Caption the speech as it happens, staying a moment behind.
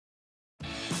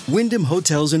Wyndham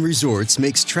Hotels and Resorts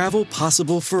makes travel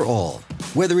possible for all.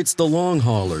 Whether it's the long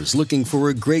haulers looking for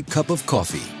a great cup of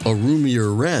coffee, a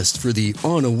roomier rest for the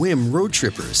on-a-whim road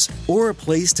trippers, or a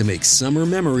place to make summer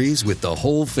memories with the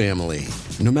whole family.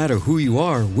 No matter who you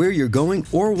are, where you're going,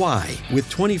 or why, with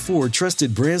 24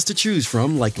 trusted brands to choose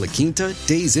from like La Quinta,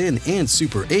 Days Inn, and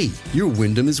Super 8, your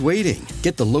Wyndham is waiting.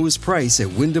 Get the lowest price at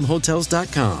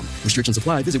WyndhamHotels.com. Restrictions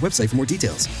apply. Visit website for more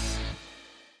details.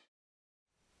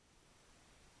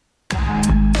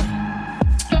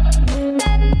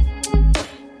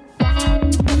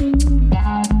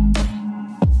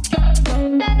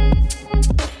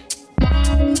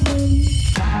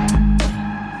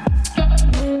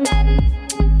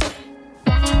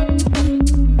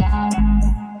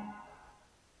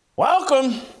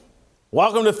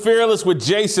 Welcome to Fearless with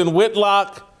Jason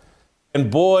Whitlock.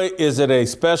 And boy, is it a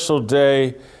special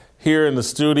day here in the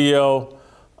studio.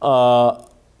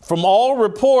 From all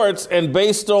reports and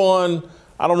based on,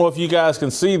 I don't know if you guys can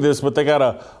see this, but they got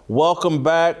a welcome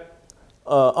back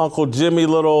Uncle Jimmy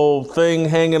little thing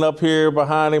hanging up here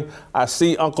behind him. I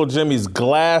see Uncle Jimmy's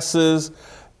glasses.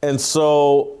 And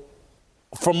so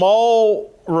from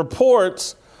all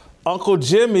reports, Uncle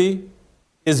Jimmy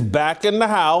is back in the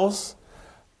house.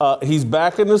 He's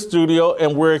back in the studio,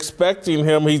 and we're expecting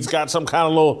him. He's got some kind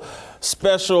of little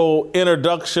special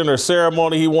introduction or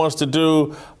ceremony he wants to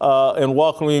do and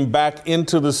welcome him back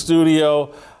into the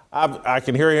studio. I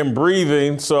can hear him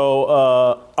breathing.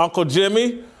 So, Uncle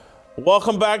Jimmy,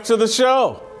 welcome back to the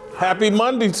show. Happy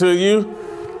Monday to you.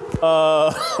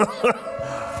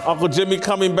 Uncle Jimmy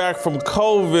coming back from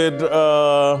COVID.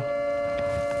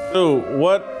 Dude,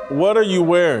 what are you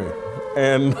wearing?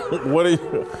 And what are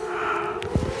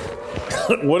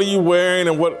you wearing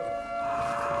and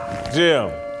Jim,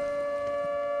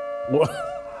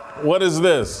 what is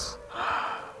this?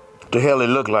 The hell it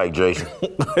look like, Jason?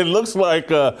 It looks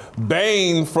like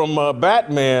Bane from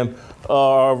Batman.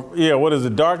 What is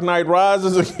it, Dark Knight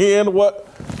Rises again? What?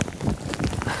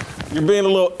 You're being a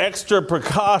little extra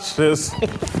precautious.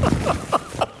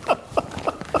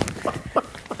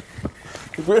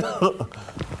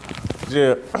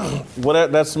 Jim,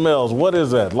 that smells. What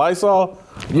is that, Lysol?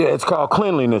 Yeah, it's called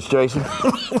cleanliness, Jason.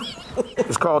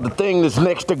 It's called the thing that's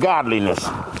next to godliness.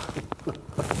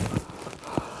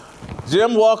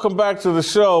 Jim, welcome back to the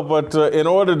show, but in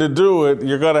order to do it,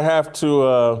 you're going to have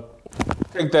to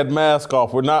take that mask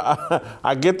off.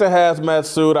 I get the hazmat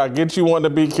suit, I get you want to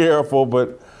be careful,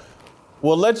 but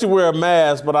we'll let you wear a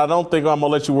mask, but I don't think I'm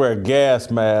going to let you wear a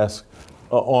gas mask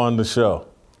on the show.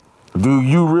 Do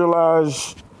you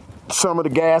realize some of the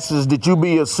gases that you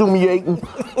be assumiating?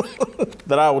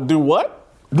 That I would do what?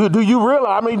 Do you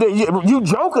realize, I mean, you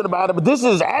joking about it, but this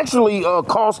is actually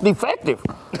cost effective.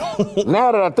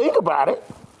 Now that I think about it.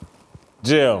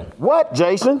 Jim. What,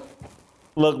 Jason?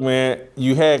 Look, man,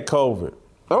 you had COVID.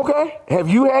 Okay. Have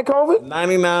you had COVID?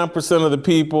 99% of the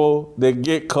people that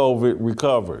get COVID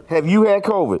recovered. Have you had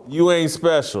COVID? You ain't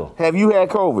special. Have you had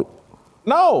COVID?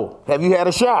 No. Have you had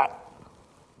a shot?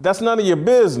 That's none of your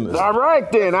business. All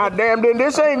right, then. Then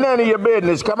this ain't none of your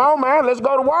business. Come on, man. Let's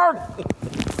go to work.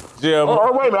 Jim.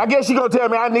 Oh, wait a minute. I guess you're going to tell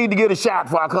me I need to get a shot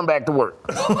before I come back to work.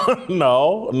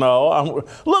 No.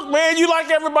 Look, man, you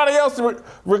like everybody else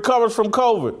recovers from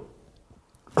COVID.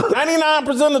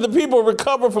 99% of the people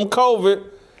recover from COVID,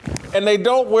 and they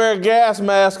don't wear a gas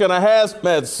mask and a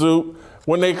hazmat suit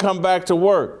when they come back to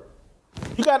work.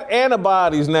 You got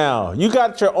antibodies now. You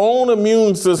got your own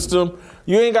immune system.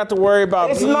 You ain't got to worry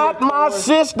about. It's not my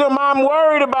system I'm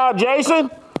worried about, Jason.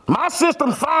 My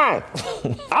system's fine.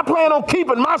 I plan on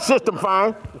keeping my system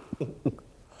fine.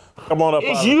 Come on up.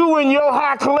 It's you and your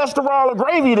high cholesterol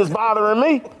gravy that's bothering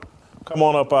me. Come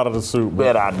on up out of the suit,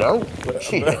 Bet I don't.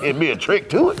 It'd be a trick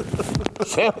to it.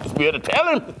 Sam's better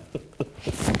tell him.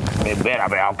 Bet I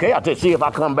be okay. I'll just see if I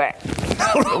come back.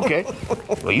 Okay.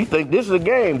 Well, you think this is a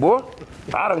game, boy?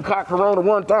 I done caught Corona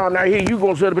one time. Now here you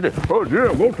gonna sit up there. Oh,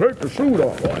 Jim, go take the suit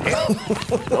off.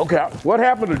 Okay. What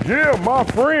happened to Jim, my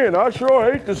friend? I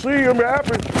sure hate to see him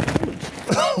happy.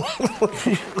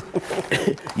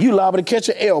 You liable to catch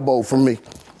an elbow from me.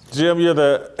 Jim, you're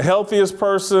the healthiest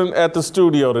person at the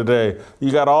studio today.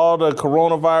 You got all the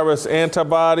coronavirus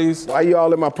antibodies. Why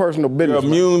y'all in my personal business?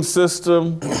 Your immune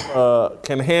system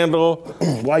can handle.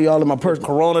 Why y'all in my personal?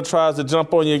 Corona tries to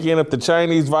jump on you again. If the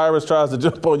Chinese virus tries to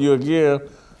jump on you again,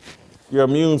 your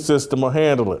immune system will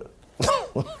handle it.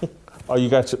 Oh,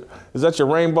 is that your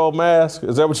rainbow mask?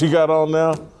 Is that what you got on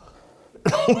now?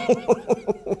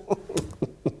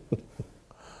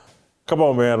 Come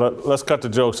on, man. Let's cut the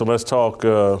jokes and let's talk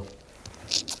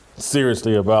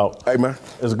seriously about. Hey, man.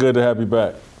 It's good to have you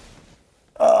back.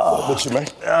 What's your man?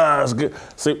 That's good.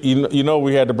 See, you know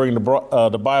we had to bring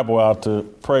the Bible out to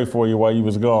pray for you while you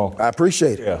was gone. I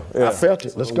appreciate it. Yeah. I felt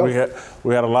it. Let's go.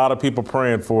 We had a lot of people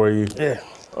praying for you. Yeah.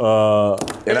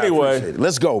 Anyway.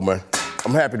 Let's go, man.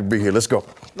 I'm happy to be here. Let's go.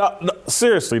 No,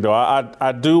 seriously, though,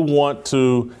 I do want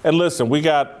to, and listen, we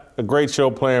got a great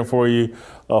show planned for you.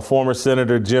 Former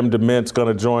Senator Jim DeMint's going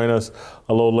to join us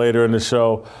a little later in the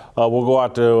show. We'll go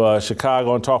out to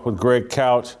Chicago and talk with Greg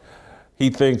Couch. He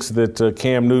thinks that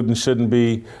Cam Newton shouldn't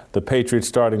be the Patriots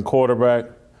starting quarterback.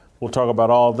 We'll talk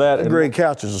about all that. Greg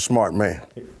Couch is a smart man.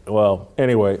 Well,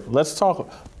 anyway, let's talk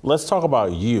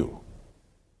about you.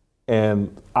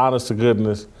 And honest to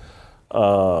goodness,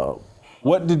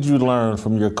 what did you learn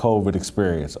from your COVID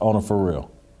experience, on it for real?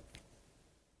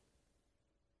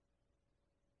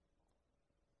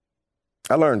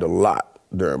 I learned a lot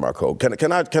during my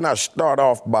COVID. Can I start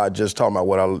off by just talking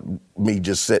about me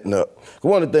just setting up?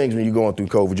 One of the things when you're going through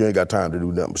COVID, you ain't got time to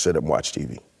do nothing but sit up and watch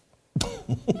TV.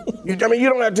 You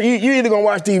don't have to. You either gonna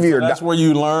watch TV or die. That's where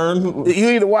you learn. You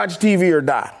either watch TV or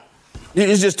die.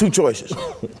 It's just two choices.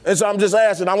 And so I'm just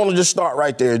asking. I want to just start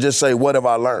right there and just say, what have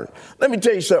I learned? Let me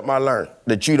tell you something I learned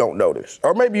that you don't notice,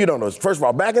 or maybe you don't notice. First of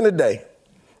all, back in the day,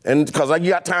 and because you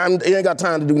ain't got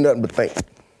time to do nothing but think.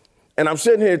 And I'm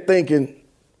sitting here thinking.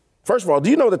 First of all, do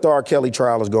you know that the R. Kelly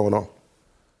trial is going on?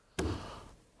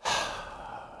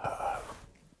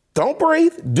 Don't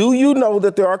breathe. Do you know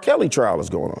that the R. Kelly trial is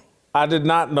going on? I did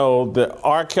not know that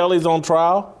R. Kelly's on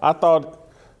trial. I thought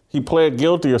he pled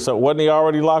guilty or something. Wasn't he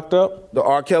already locked up? The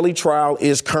R. Kelly trial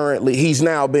is he's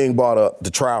now being brought up. The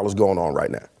trial is going on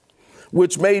right now,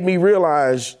 which made me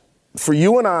realize for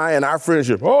you and I and our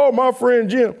friendship, my friend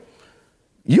Jim,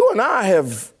 you and I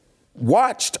have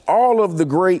watched all of the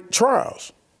great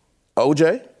trials.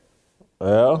 OJ,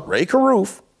 Ray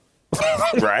Caruth,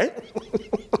 right?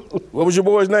 What was your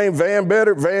boy's name? Van,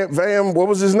 what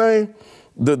was his name?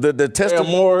 The tester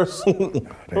Morris.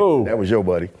 That was your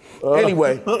buddy.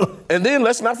 Anyway, and then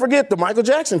let's not forget the Michael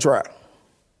Jackson trial.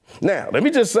 Now, let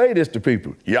me just say this to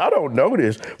people. Y'all don't know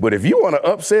this, but if you want to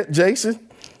upset Jason,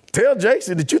 tell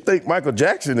Jason that you think Michael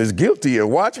Jackson is guilty and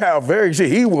watch how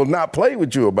he will not play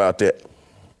with you about that.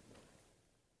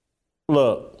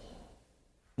 Look.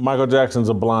 Michael Jackson's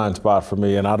a blind spot for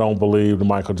me, and I don't believe that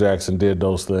Michael Jackson did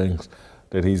those things.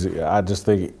 I just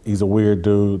think he's a weird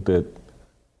dude that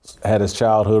had his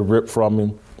childhood ripped from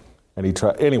him, and he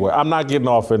tried. Anyway, I'm not getting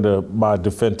off into my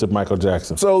defense of Michael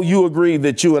Jackson. So you agree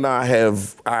that you and I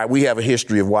have a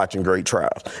history of watching great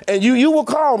trials, and you will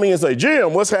call me and say,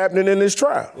 Jim, what's happening in this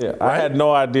trial? Yeah, right? I had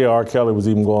no idea R. Kelly was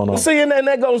even going on. See, and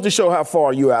that goes to show how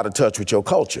far you're out of touch with your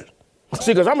culture.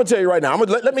 See, because I'm going to tell you right now,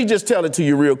 let me just tell it to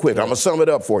you real quick. I'm going to sum it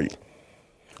up for you.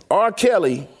 R.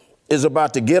 Kelly is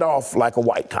about to get off like a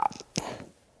white cop.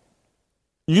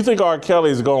 You think R.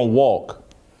 Kelly is going to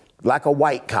walk? Like a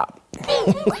white cop.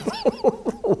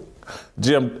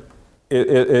 Jim,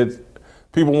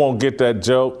 people won't get that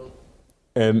joke,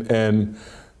 and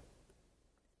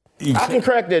I can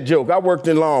crack that joke. I worked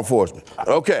in law enforcement.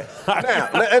 Okay. Now,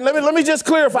 let me just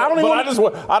clarify. I just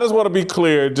want to be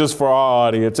clear, just for our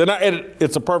audience, and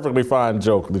it's a perfectly fine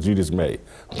joke that you just made.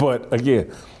 But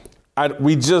again,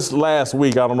 we just last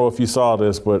week, I don't know if you saw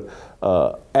this, but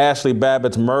Ashley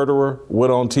Babbitt's murderer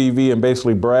went on TV and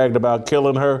basically bragged about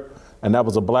killing her, and that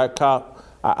was a black cop.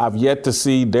 I've yet to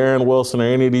see Darren Wilson or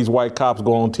any of these white cops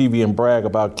go on TV and brag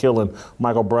about killing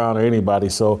Michael Brown or anybody.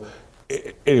 So.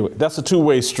 Anyway, that's a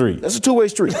two-way street. That's a two-way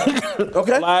street.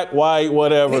 Okay? Black, white,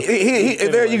 whatever. Anyway,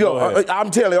 there you go. I'm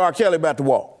telling R. Kelly about to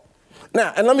walk.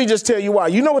 Now, and let me just tell you why.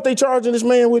 You know what they charging this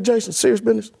man with, Jason? Serious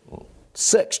business?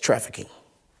 Sex trafficking.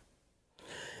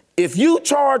 If you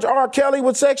charge R. Kelly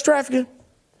with sex trafficking,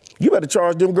 you better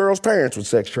charge them girls' parents with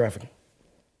sex trafficking.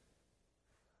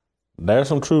 There's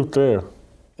some truth there.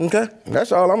 Okay?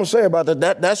 That's all I'm going to say about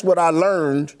that. That's what I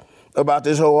learned about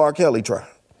this whole R. Kelly trial.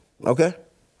 Okay?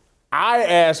 I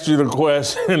asked you the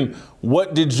question,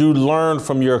 what did you learn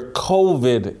from your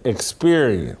COVID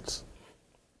experience?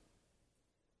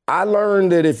 I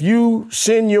learned that if you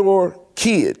send your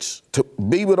kids to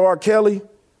be with R. Kelly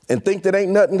and think that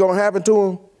ain't nothing gonna happen to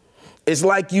them, it's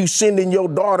like you sending your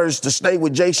daughters to stay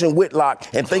with Jason Whitlock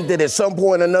and think that at some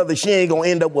point or another she ain't gonna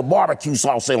end up with barbecue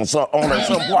sauce on some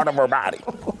part of her body.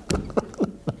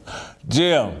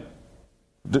 Jim.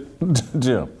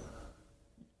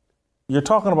 You're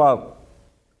talking about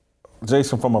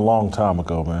Jason from a long time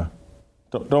ago, man.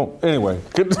 Anyway.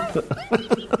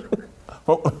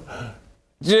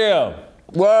 Jim.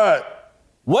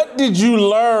 What did you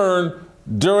learn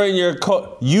during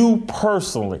you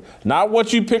personally? Not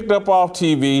what you picked up off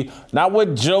TV, not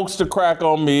what jokes to crack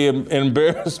on me and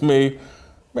embarrass me.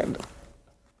 Man,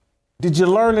 Did you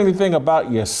learn anything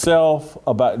about yourself?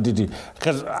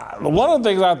 Because one of the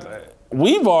things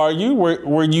we've argued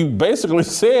where you basically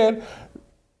said,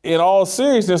 in all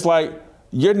seriousness, like,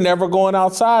 you're never going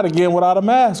outside again without a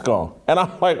mask on. And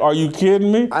I'm like, are you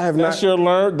kidding me? I have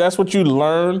not. That's what you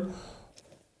learned?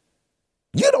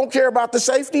 You don't care about the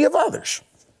safety of others.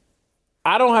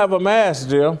 I don't have a mask,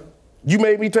 Jim. You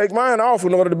made me take mine off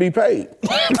in order to be paid.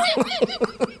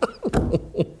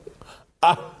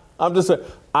 I'm just saying,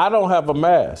 I don't have a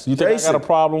mask. You think Jason, I got a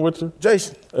problem with you?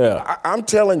 Jason, Yeah. I'm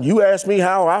telling you, asked me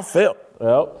how I felt.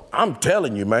 Yep. I'm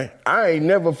telling you, man, I ain't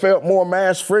never felt more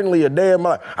mask-friendly a day in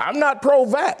my life. I'm not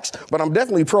pro-vax, but I'm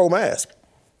definitely pro-mask.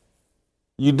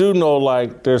 You do know,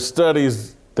 like, there's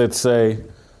studies that say,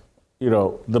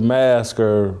 the masks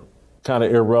are kind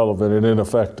of irrelevant and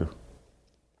ineffective.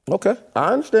 Okay,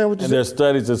 I understand what you're And saying. there's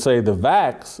studies that say the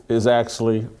vax is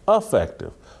actually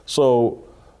effective. So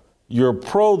you're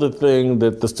pro the thing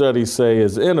that the studies say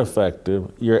is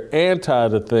ineffective. You're anti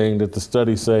the thing that the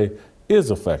studies say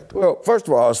is effective. Well, first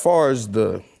of all, as far as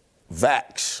the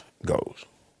vax goes,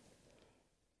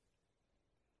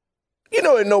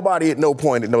 ain't nobody at no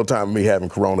point, at no time of me having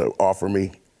corona offer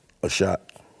me a shot.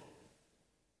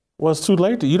 Well, it's too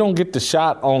late. You don't get the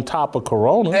shot on top of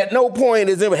corona. At no point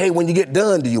is ever, hey, when you get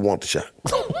done, do you want the shot?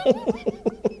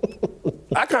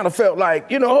 I kind of felt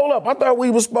like, hold up, I thought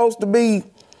we were supposed to be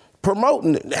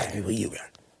promoting it.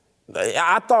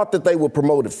 I thought that they would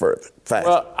promote it further, faster.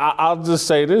 Well, I'll just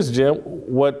say this, Jim.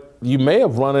 What you may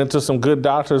have run into some good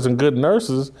doctors and good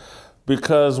nurses,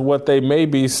 because what they may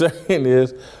be saying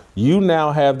is you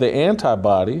now have the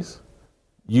antibodies.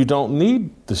 You don't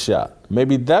need the shot.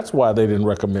 Maybe that's why they didn't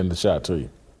recommend the shot to you.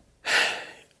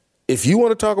 If you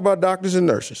want to talk about doctors and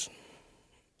nurses,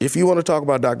 I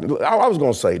was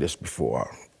going to say this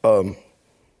before. What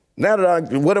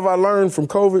have I learned from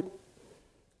COVID?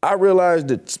 I realized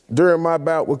that during my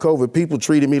bout with COVID, people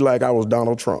treated me like I was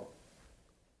Donald Trump.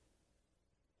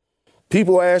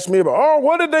 People asked me about,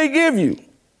 what did they give you?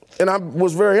 And I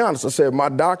was very honest. I said, my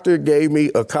doctor gave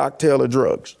me a cocktail of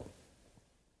drugs.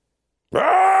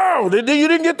 Oh, you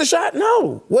didn't get the shot?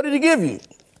 No. What did he give you?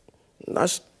 I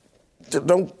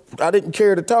didn't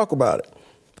care to talk about it.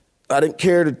 I didn't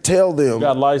care to tell them. You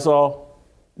got Lysol?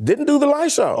 Didn't do the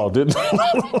Lysol. Oh, didn't?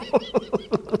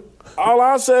 All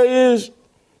I'll say is,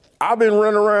 I've been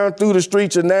running around through the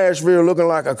streets of Nashville looking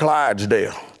like a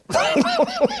Clydesdale.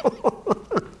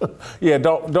 Yeah,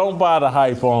 don't buy the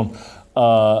hype on,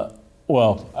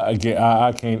 again,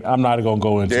 I can't, I'm not going to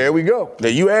go into it. There we go. There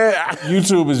you had.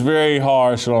 YouTube is very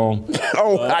harsh on.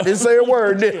 I didn't say a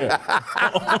word, did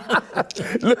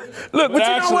look, but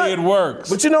actually, you know what? it works.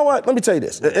 But you know what? Let me tell you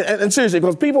this. And seriously,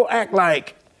 because people act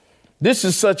like this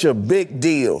is such a big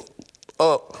deal.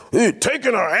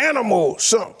 Taking an animal,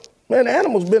 something. Man, the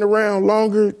animal's been around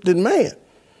longer than man.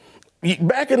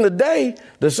 Back in the day,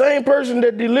 the same person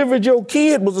that delivered your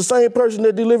kid was the same person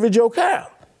that delivered your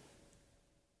cow.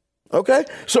 Okay?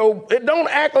 So it don't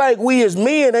act like we as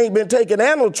men ain't been taking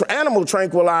animal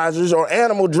tranquilizers or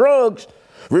animal drugs.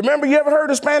 Remember, you ever heard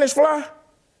of Spanish fly?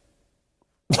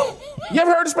 You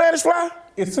ever heard of Spanish fly?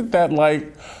 Isn't that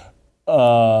like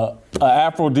an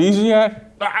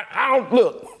aphrodisiac? I don't,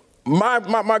 look,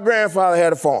 my grandfather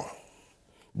had a farm.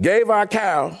 Gave our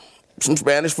cow some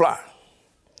Spanish fly.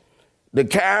 The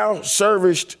cow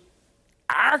serviced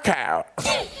our cow,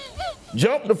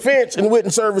 jumped the fence and went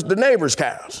and serviced the neighbor's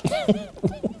cows.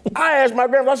 I asked my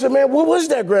grandpa, I said, man, what was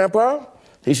that, Grandpa?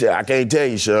 He said, I can't tell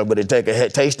you, son, but it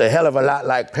tastes a hell of a lot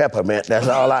like peppermint. That's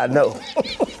all I know.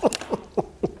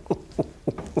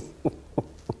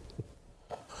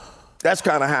 That's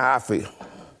kind of how I feel.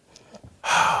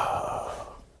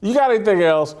 You got anything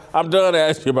else? I'm done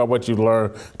asking you about what you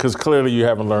learned, because clearly you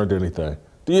haven't learned anything.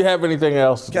 Do you have anything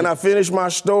else? Can I finish my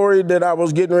story that I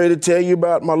was getting ready to tell you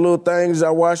about my little things I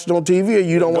watched on TV, or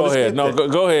you don't want to skip that?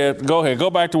 Go ahead.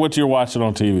 Go back to what you're watching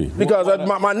on TV. Because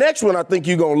my next one I think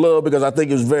you're going to love, because I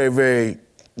think it's very, very,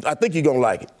 I think you're going to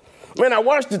like it. Man, I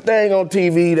watched the thing on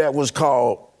TV that was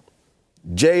called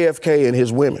JFK and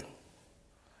His Women.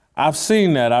 I've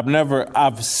seen that.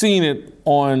 I've seen it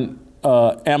on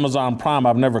Amazon Prime.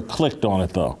 I've never clicked on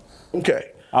it, though. Okay.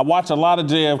 I watch a lot of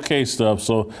JFK stuff,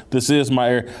 so this is my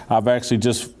area. I've actually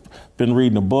just been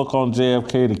reading a book on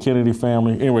JFK, the Kennedy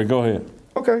family. Anyway, go ahead.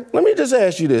 Okay, let me just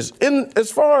ask you this. As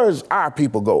far as our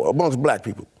people go, amongst black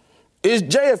people, is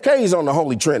JFK's on the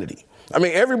Holy Trinity? I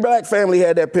mean, every black family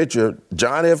had that picture of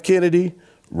John F. Kennedy,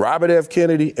 Robert F.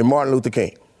 Kennedy, and Martin Luther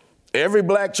King. Every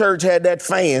black church had that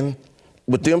fan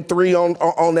with them three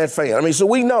on that fan. I mean, so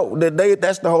we know that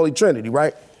that's the Holy Trinity,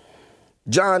 right?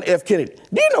 John F. Kennedy.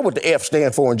 Do you know what the F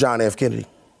stand for in John F. Kennedy?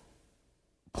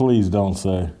 Please don't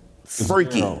say.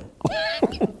 Freaky.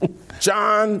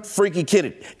 John Freaky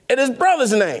Kennedy. And his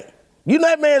brother's name. You know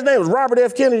that man's name was Robert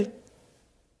F. Kennedy?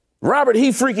 Robert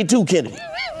He Freaky 2 Kennedy.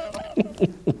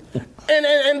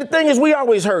 and the thing is, we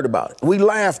always heard about it. We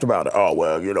laughed about it. Oh,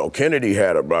 well, you know, Kennedy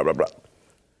had a blah, blah, blah.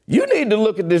 You need to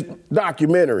look at this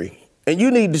documentary and you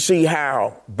need to see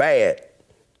how bad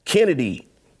Kennedy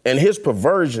and his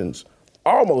perversions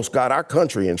almost got our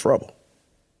country in trouble.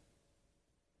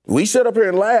 We sat up here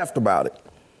and laughed about it.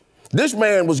 This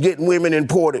man was getting women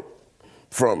imported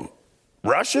from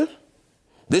Russia.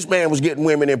 This man was getting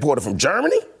women imported from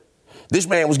Germany. This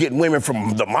man was getting women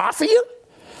from the mafia.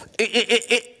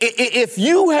 If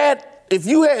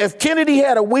Kennedy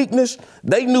had a weakness,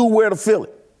 they knew where to fill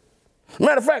it.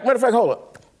 Matter of fact, hold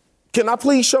up. Can I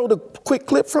please show the quick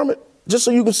clip from it? Just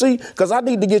so you can see, because I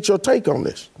need to get your take on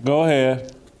this. Go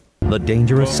ahead. The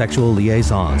dangerous sexual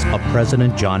liaisons of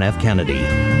President John F. Kennedy.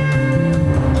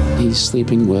 He's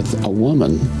sleeping with a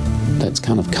woman that's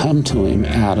kind of come to him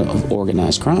out of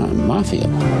organized crime, mafia.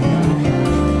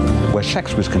 Where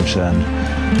sex was concerned,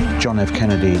 John F.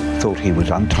 Kennedy thought he was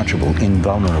untouchable,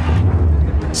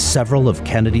 invulnerable. Several of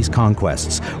Kennedy's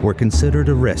conquests were considered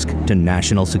a risk to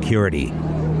national security,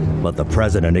 but the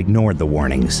president ignored the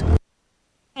warnings.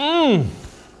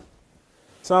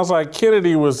 Sounds like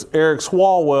Kennedy was Eric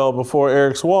Swalwell before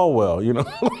Eric Swalwell, you know.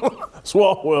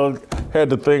 Swalwell had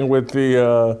the thing with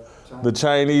the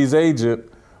Chinese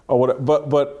agent or whatever.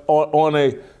 But on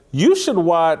a, you should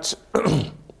watch,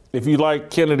 if you like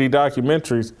Kennedy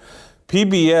documentaries,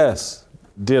 PBS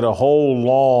did a whole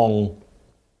long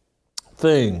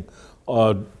thing,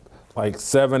 like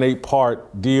 7-8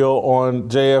 part deal on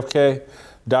JFK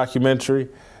documentary.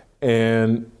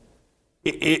 And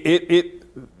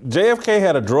JFK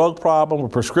had a drug problem, a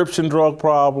prescription drug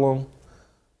problem.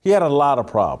 He had a lot of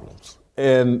problems.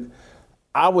 And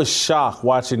I was shocked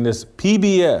watching this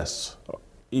PBS,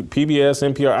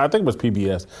 NPR, I think it was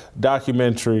PBS,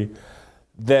 documentary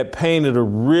that painted a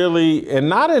really, and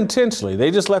not intentionally, they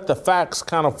just let the facts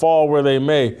kind of fall where they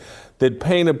may, that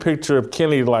paint a picture of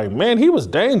Kennedy like, man, he was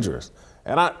dangerous.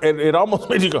 And it almost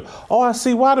made you go, oh, I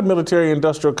see why the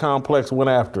military-industrial complex went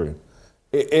after him.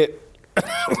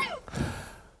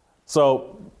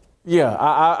 So, yeah,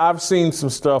 I've seen some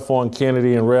stuff on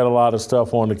Kennedy and read a lot of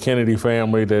stuff on the Kennedy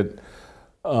family that,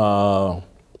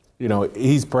 you know,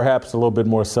 he's perhaps a little bit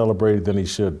more celebrated than he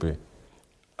should be.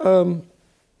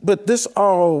 But this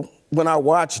all, when I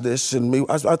watched this, and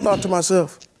I thought to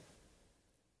myself,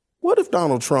 what if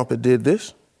Donald Trump had did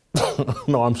this?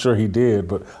 No, I'm sure he did,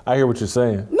 but I hear what you're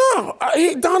saying. No,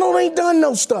 Donald ain't done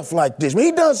no stuff like this.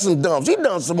 He done some dumps. He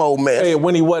done some old mess. Hey,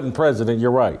 when he wasn't president,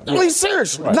 you're right. I mean,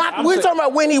 seriously. Right. We're talking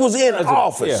about when he was in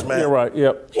office, yeah, man. You're right,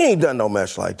 yep. He ain't done no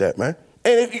mess like that, man.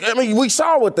 And we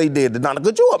saw what they did to Donald.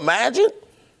 Could you imagine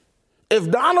if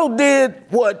Donald did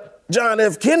what John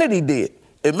F. Kennedy did?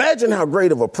 Imagine how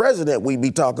great of a president we'd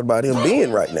be talking about him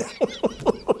being right now.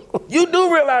 You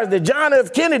do realize that John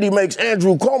F. Kennedy makes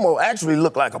Andrew Cuomo actually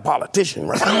look like a politician,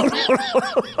 right?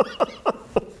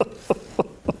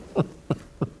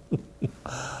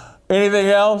 Anything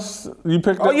else you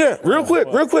picked up? Oh, yeah, real quick.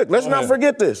 Let's not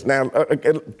forget this. Now,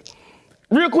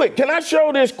 real quick, can I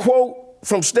show this quote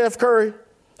from Steph Curry?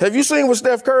 Have you seen what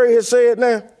Steph Curry has said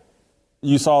now?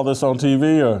 You saw this on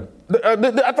TV or?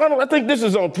 I think this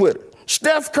is on Twitter.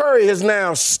 Steph Curry has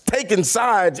now taken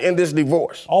sides in this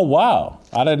divorce. Oh, wow.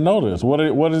 I didn't know this. What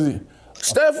is he?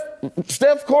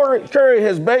 Steph Curry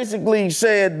has basically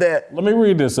said that. Let me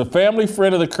read this. A family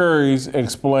friend of the Currys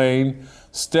explained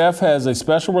Steph has a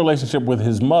special relationship with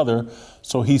his mother,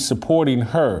 so he's supporting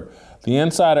her. The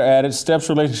insider added Steph's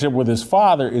relationship with his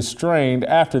father is strained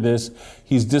after this.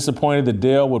 He's disappointed that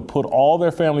Dale would put all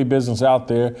their family business out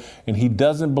there, and he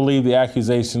doesn't believe the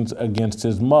accusations against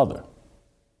his mother.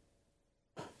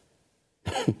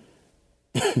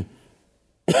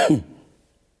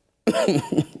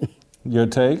 Your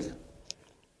take?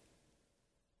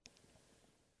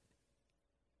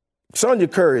 Sonia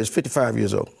Curry is 55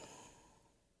 years old.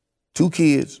 2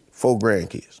 kids, 4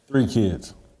 grandkids. 3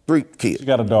 kids. 3 kids. She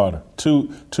got a daughter.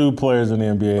 Two players in the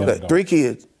NBA. Okay, 3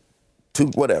 kids, 2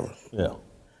 whatever. Yeah.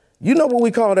 You know what we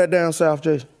call that down south,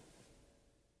 Jason?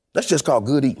 That's just called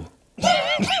good eating.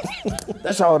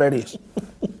 That's all that is.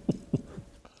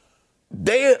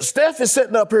 Steph is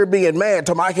sitting up here being mad,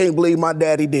 telling me I can't believe my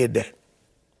daddy did that.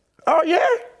 Oh, yeah?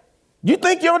 You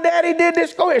think your daddy did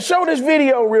this? Go ahead, show this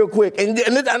video real quick. And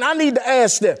I need to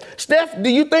ask Steph. Steph, do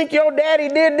you think your daddy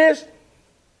did this?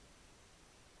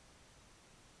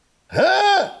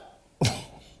 Huh?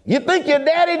 You think your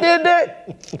daddy did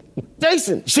that?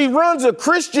 Jason, she runs a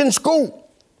Christian school.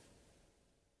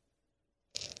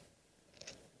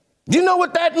 You know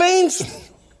what that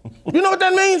means? You know what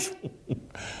that means?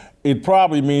 It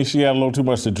probably means she had a little too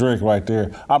much to drink right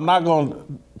there. I'm not going to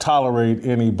tolerate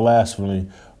any blasphemy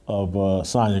of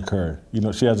Sonya Curry. You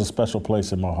know, she has a special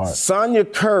place in my heart. Sonya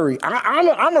Curry,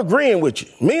 I'm agreeing with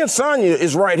you. Me and Sonya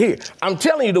is right here. I'm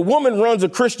telling you, the woman runs a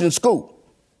Christian school.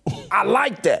 I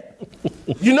like that.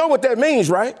 You know what that means,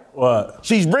 right? What?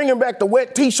 She's bringing back the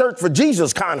wet T-shirt for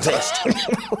Jesus contest.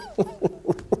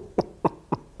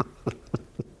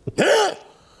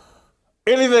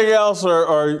 Anything else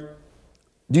or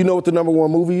Do you know what the number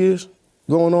one movie is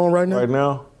going on right now? right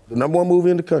now? The number one movie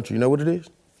in the country. You know what it is?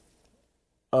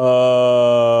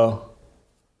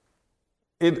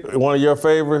 One of your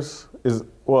favorites is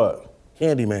what?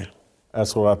 Candyman.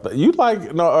 That's what I thought. You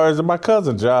like, no, or is it my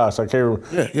cousin Josh? I can't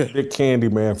remember. Yeah. Big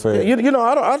Candyman fan. You know,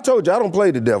 I told you I don't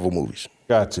play the devil movies.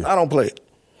 Gotcha. I don't play it.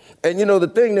 And you know, the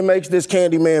thing that makes this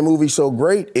Candyman movie so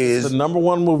great is The number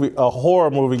one movie, a horror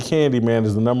movie, Candyman,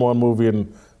 is the number one movie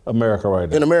in America right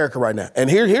now. in America right now. And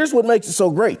here's what makes it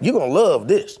so great. You're gonna love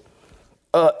this.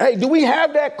 Hey, do we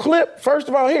have that clip? First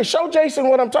of all, here, show Jason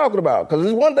what I'm talking about. Because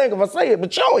it's one thing if I say it,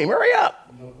 but show him, hurry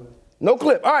up. No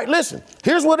clip. All right, listen,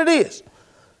 here's what it is.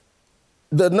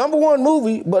 The number one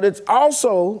movie, but it's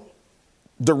also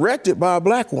directed by a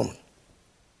black woman.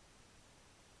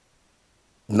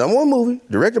 Number one movie,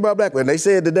 directed by a black woman. They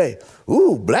said today,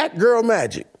 ooh, black girl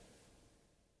magic.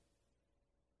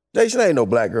 Jason, ain't no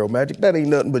black girl magic. That ain't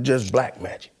nothing but just black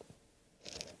magic.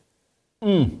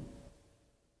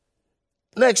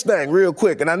 Next thing, real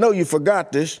quick, and I know you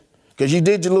forgot this, because you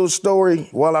did your little story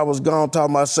while I was gone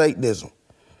talking about Satanism.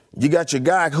 You got your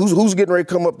guy, who's getting ready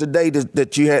to come up today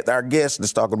that you had, our guest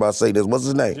that's talking about Satanism. What's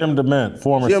his name? Jim DeMint,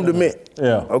 former Jim senator. DeMint.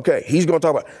 Yeah. Okay, he's going to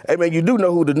talk about, hey man, you do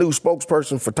know who the new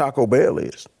spokesperson for Taco Bell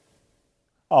is?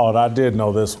 Oh, I did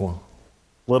know this one.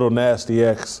 Little Nasty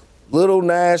X. Little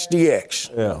Nasty X.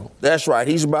 Yeah. That's right,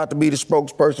 he's about to be the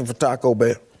spokesperson for Taco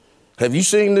Bell. Have you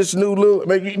seen this new little,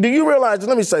 do you realize,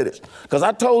 let me say this, because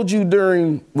I told you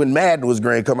when Madden was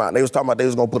going to come out, and they was talking about they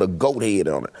was going to put a goat head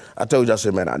on it. I told you, I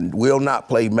said, man, I will not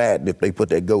play Madden if they put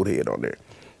that goat head on there.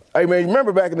 Hey man,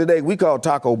 remember back in the day, we called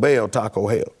Taco Bell Taco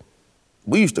Hell.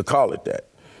 We used to call it that.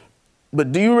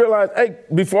 But do you realize, hey,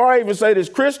 before I even say this,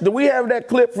 Chris, do we have that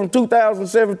clip from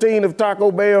 2017 of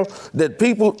Taco Bell that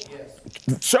people,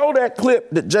 show that clip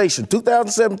that Jason,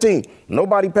 2017,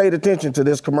 nobody paid attention to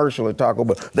this commercial at Taco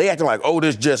Bell. They acting like, oh,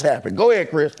 this just happened. Go ahead,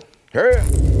 Chris. Hurry up.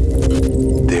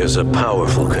 There's a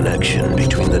powerful connection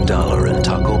between the dollar and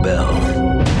Taco Bell.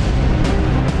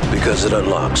 Because it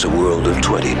unlocks a world of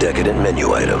 20 decadent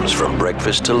menu items from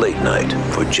breakfast to late night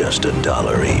for just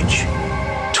 $1 each.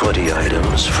 20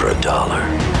 items for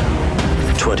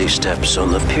 $1. 20 steps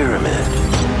on the pyramid.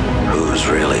 Who's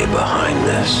really behind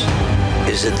this?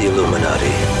 Is it the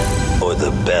Illuminati or the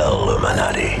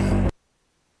Bell-Luminati?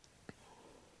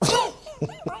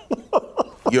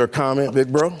 Your comment,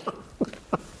 big bro?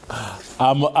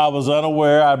 I was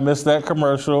unaware. I missed that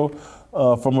commercial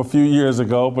from a few years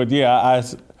ago. But yeah,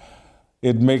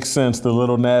 it makes sense. The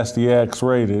Little Nasty X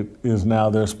rated is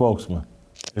now their spokesman.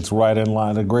 It's right in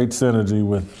line. A great synergy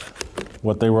with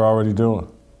what they were already doing.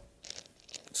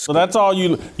 So that's all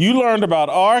you learned about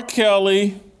R.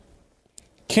 Kelly,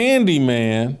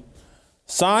 Candyman,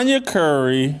 Sonya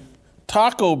Curry,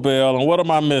 Taco Bell, and what am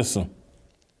I missing?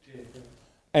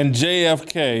 And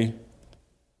JFK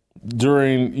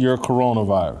during your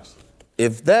coronavirus.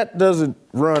 If that doesn't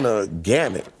run a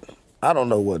gamut, I don't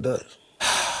know what does.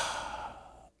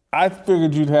 I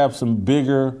figured you'd have some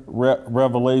bigger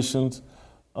revelations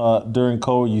during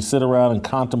COVID. You sit around and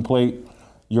contemplate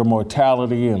your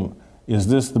mortality and is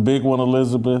this the big one,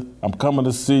 Elizabeth? I'm coming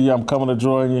to see you. I'm coming to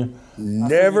join you.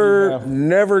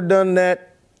 Never done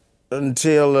that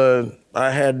until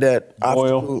I had that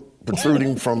oil obstacle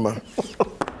protruding from my...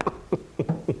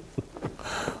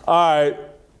 All right.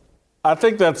 I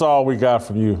think that's all we got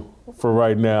from you for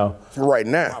right now. For right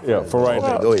now? Yeah, for right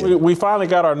now. Go ahead. We finally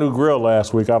got our new grill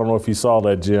last week. I don't know if you saw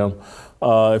that, Jim.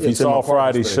 If you saw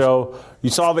Friday's show, you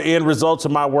saw the end results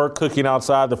of my work cooking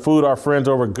outside. The food our friends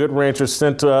over at Good Ranchers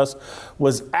sent to us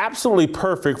was absolutely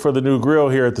perfect for the new grill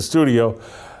here at the studio.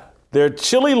 Their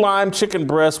chili lime chicken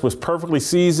breast was perfectly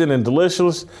seasoned and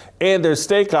delicious, and their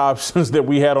steak options that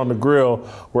we had on the grill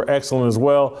were excellent as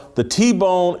well. The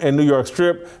T-bone and New York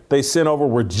strip they sent over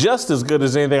were just as good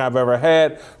as anything I've ever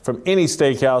had from any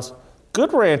steakhouse.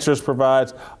 Good Ranchers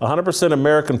provides 100%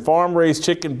 American farm-raised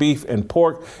chicken, beef, and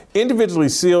pork, individually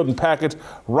sealed and packaged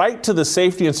right to the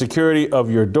safety and security of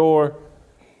your door.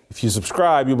 If you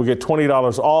subscribe, you will get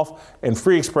 $20 off and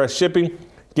free express shipping.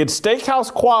 Get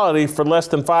steakhouse quality for less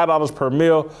than $5 per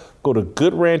meal. Go to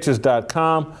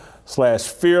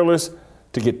goodranchers.com/fearless.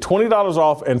 to get $20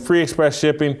 off and free express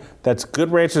shipping. That's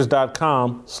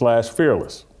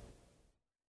goodranchers.com/fearless.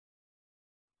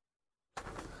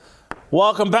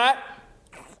 Welcome back.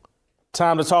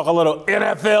 Time to talk a little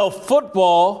NFL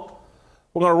football.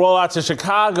 We're going to roll out to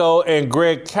Chicago and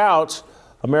Greg Couch,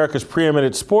 America's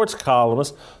preeminent sports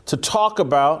columnist, to talk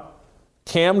about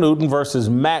Cam Newton versus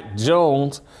Mac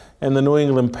Jones and the New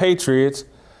England Patriots.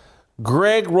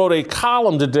 Greg wrote a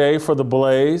column today for The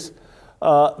Blaze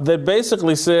that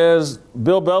basically says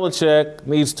Bill Belichick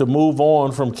needs to move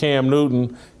on from Cam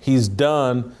Newton. He's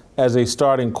done as a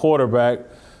starting quarterback.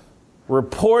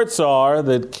 Reports are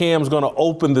that Cam's going to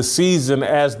open the season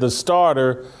as the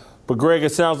starter, but Greg,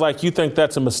 it sounds like you think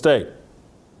that's a mistake.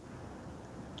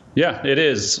 Yeah, it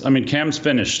is. I mean, Cam's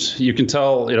finished. You can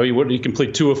tell, he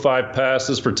complete 2 of 5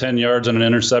 passes for 10 yards and an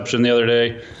interception the other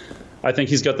day. I think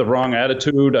he's got the wrong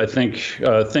attitude. I think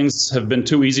things have been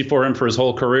too easy for him for his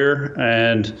whole career,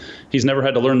 and he's never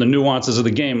had to learn the nuances of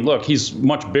the game. Look, he's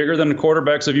much bigger than the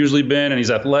quarterbacks have usually been, and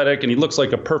he's athletic, and he looks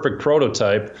like a perfect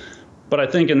prototype. But I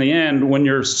think in the end, when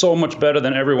you're so much better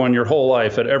than everyone your whole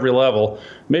life at every level,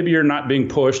 maybe you're not being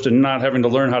pushed and not having to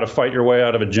learn how to fight your way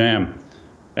out of a jam.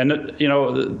 And,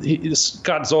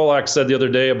 Scott Zolak said the other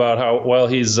day about how, well,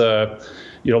 he's,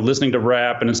 listening to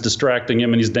rap and it's distracting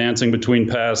him and he's dancing between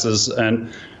passes. And,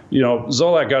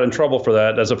 Zolak got in trouble for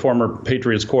that as a former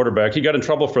Patriots quarterback. He got in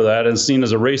trouble for that and seen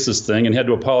as a racist thing and had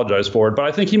to apologize for it. But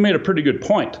I think he made a pretty good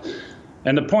point.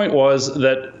 And the point was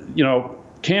that,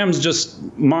 Cam's just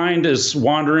mind is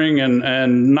wandering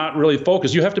and not really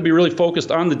focused. You have to be really focused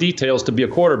on the details to be a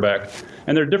quarterback.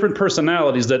 And there are different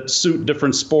personalities that suit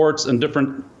different sports and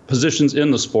different positions in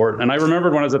the sport. And I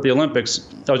remembered when I was at the Olympics,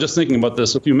 I was just thinking about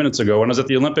this a few minutes ago, when I was at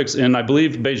the Olympics in, I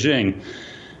believe, Beijing.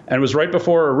 And it was right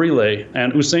before a relay.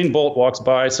 And Usain Bolt walks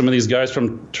by some of these guys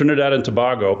from Trinidad and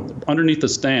Tobago underneath the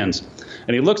stands.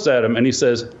 And he looks at him and he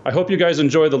says, "I hope you guys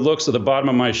enjoy the looks of the bottom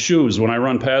of my shoes when I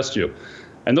run past you."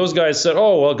 And those guys said,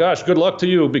 "Oh, well, gosh, good luck to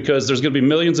you, because there's going to be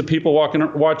millions of people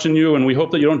watching you, and we hope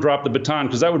that you don't drop the baton,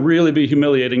 because that would really be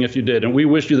humiliating if you did, and we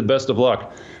wish you the best of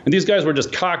luck." And these guys were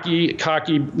just cocky,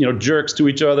 jerks to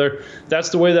each other. That's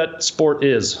the way that sport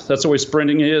is. That's the way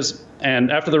sprinting is.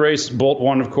 And after the race, Bolt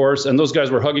won, of course, and those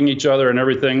guys were hugging each other and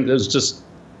everything.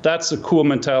 That's a cool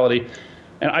mentality.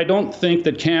 And I don't think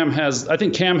that I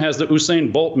think Cam has the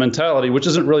Usain Bolt mentality, which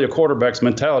isn't really a quarterback's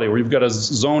mentality, where you've got to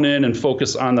zone in and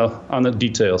focus on the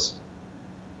details.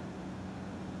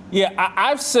 Yeah,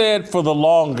 I've said for the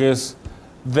longest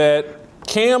that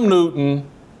Cam Newton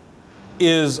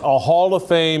is a Hall of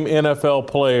Fame NFL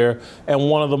player and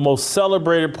one of the most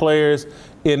celebrated players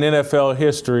in NFL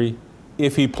history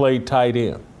if he played tight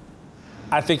end.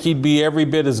 I think he'd be every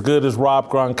bit as good as Rob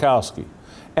Gronkowski.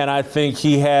 And I think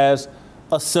he has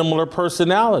a similar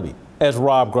personality as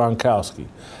Rob Gronkowski.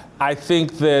 I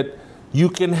think that you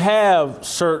can have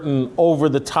certain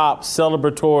over-the-top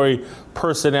celebratory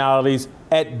personalities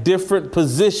at different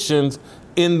positions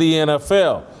in the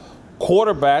NFL.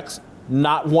 Quarterbacks,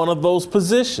 not one of those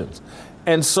positions.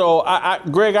 And so,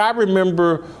 Greg, I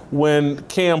remember when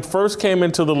Cam first came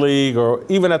into the league, or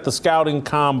even at the scouting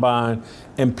combine,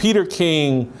 and Peter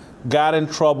King got in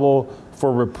trouble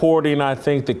for reporting, I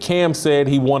think, that Cam said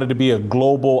he wanted to be a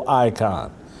global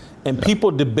icon. And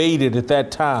people debated at that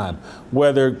time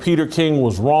whether Peter King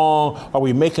was wrong. Are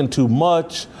we making too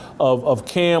much of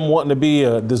Cam wanting to be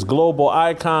this global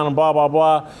icon and blah, blah,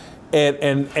 blah.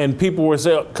 And people were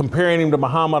comparing him to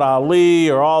Muhammad Ali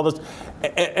or all this.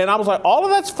 And I was like, all of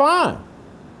that's fine,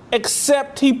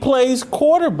 except he plays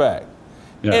quarterback.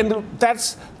 Yeah. And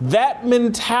that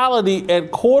mentality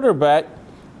at quarterback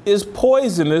is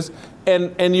poisonous.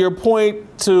 And your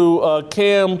point to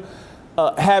Cam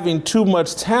having too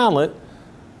much talent,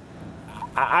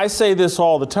 I say this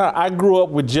all the time. I grew up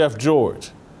with Jeff George.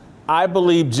 I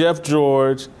believe Jeff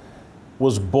George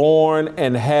was born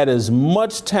and had as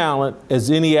much talent as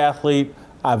any athlete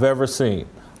I've ever seen.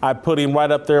 I put him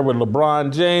right up there with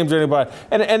LeBron James or anybody.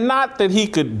 And not that he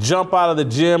could jump out of the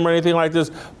gym or anything like this,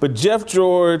 but Jeff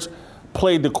George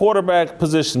played the quarterback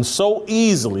position so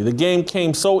easily. The game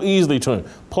came so easily to him.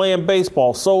 Playing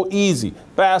baseball, so easy.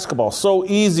 Basketball, so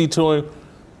easy to him,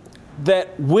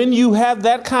 that when you have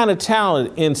that kind of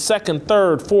talent in second,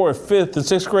 third, fourth, fifth, and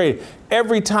sixth grade,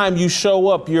 every time you show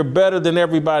up, you're better than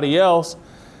everybody else.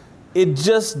 It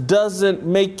just doesn't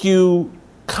make you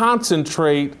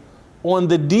concentrate on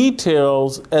the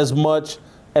details as much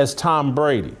as Tom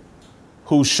Brady,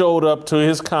 who showed up to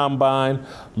his combine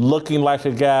looking like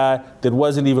a guy that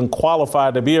wasn't even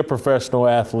qualified to be a professional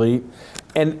athlete.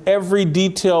 And every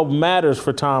detail matters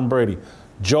for Tom Brady.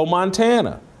 Joe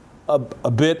Montana,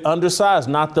 a bit undersized,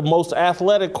 not the most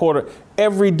athletic quarter.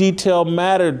 Every detail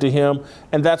mattered to him,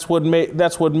 and that's what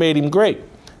made him great.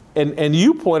 And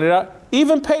you pointed out,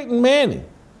 even Peyton Manning,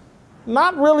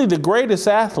 not really the greatest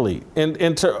athlete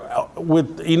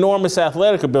with enormous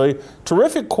athletic ability,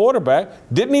 terrific quarterback,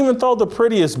 didn't even throw the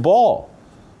prettiest ball.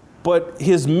 But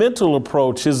his mental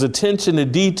approach, his attention to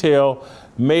detail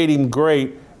made him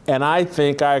great. And I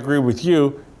think I agree with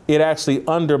you. It actually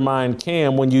undermined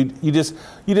Cam when you just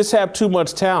have too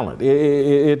much talent.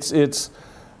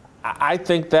 I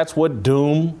think that's what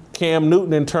doomed Cam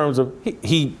Newton in terms of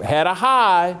he had a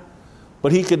high,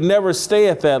 but he could never stay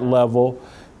at that level.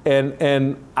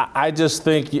 And I just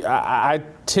think I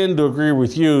tend to agree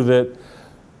with you that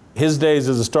his days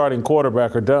as a starting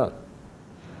quarterback are done.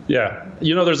 Yeah.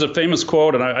 There's a famous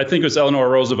quote, and I think it was Eleanor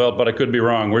Roosevelt, but I could be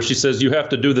wrong, where she says, you have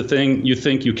to do the thing you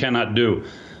think you cannot do.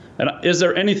 And is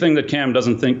there anything that Cam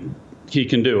doesn't think he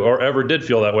can do or ever did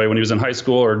feel that way when he was in high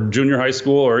school or junior high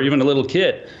school or even a little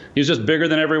kid? He's just bigger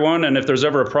than everyone, and if there's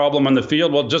ever a problem on the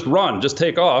field, well, just run, just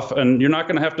take off, and you're not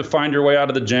going to have to find your way out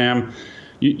of the jam.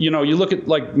 You look at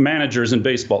like managers in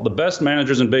baseball. The best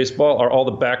managers in baseball are all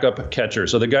the backup catchers,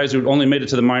 so the guys who only made it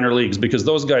to the minor leagues, because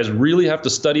those guys really have to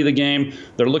study the game.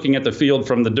 They're looking at the field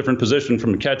from the different position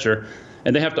from the catcher,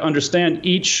 and they have to understand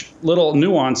each little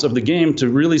nuance of the game to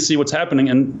really see what's happening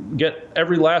and get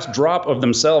every last drop of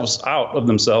themselves out of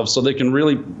themselves so they can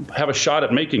really have a shot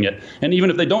at making it. And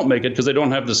even if they don't make it because they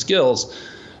don't have the skills,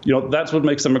 that's what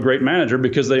makes them a great manager,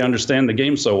 because they understand the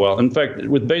game so well. In fact,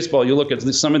 with baseball, you look at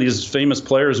some of these famous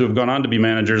players who have gone on to be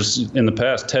managers in the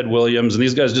past, Ted Williams, and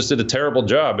these guys just did a terrible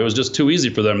job. It was just too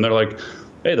easy for them. They're like,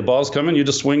 hey, the ball's coming, you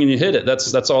just swing and you hit it.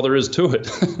 That's all there is to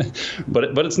it.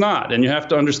 But it's not. And you have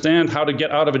to understand how to get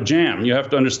out of a jam. You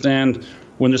have to understand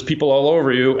when there's people all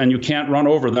over you and you can't run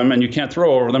over them and you can't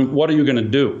throw over them, what are you going to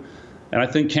do? And I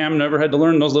think Cam never had to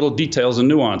learn those little details and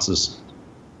nuances.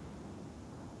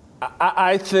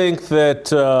 I think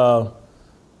that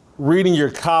reading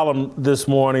your column this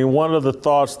morning, one of the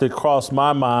thoughts that crossed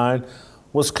my mind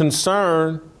was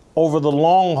concern over the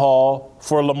long haul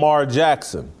for Lamar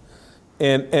Jackson.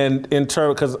 And in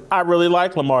terms, because I really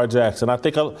like Lamar Jackson. I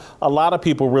think a lot of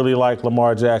people really like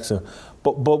Lamar Jackson.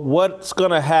 But what's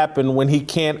going to happen when he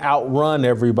can't outrun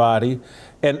everybody?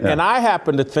 And I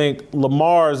happen to think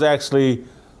Lamar is actually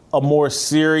a more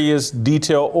serious,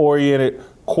 detail-oriented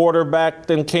quarterback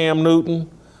than Cam Newton,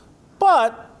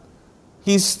 but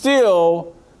he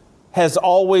still has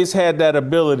always had that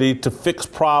ability to fix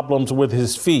problems with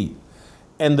his feet.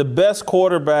 And the best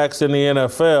quarterbacks in the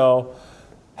NFL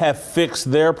have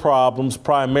fixed their problems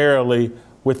primarily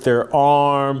with their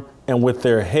arm and with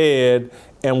their head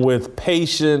and with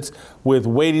patience, with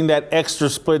waiting that extra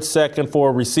split second for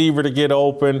a receiver to get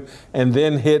open and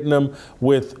then hitting them,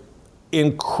 with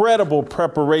incredible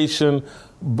preparation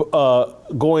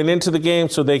going into the game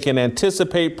so they can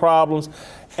anticipate problems.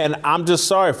 And I'm just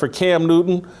sorry for Cam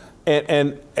Newton,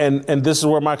 and this is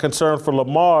where my concern for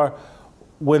Lamar,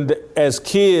 as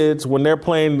kids, when they're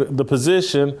playing the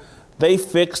position, they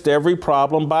fixed every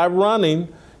problem by running,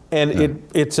 and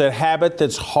it's a habit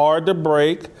that's hard to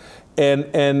break.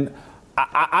 And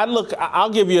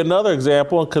I'll give you another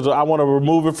example, because I want to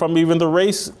remove it from even the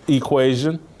race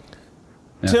equation.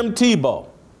 Yeah. Tim Tebow.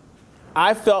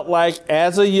 I felt like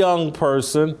as a young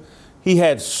person, he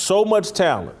had so much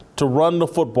talent to run the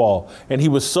football, and he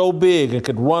was so big and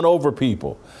could run over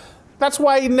people. That's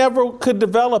why he never could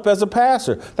develop as a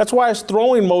passer. That's why his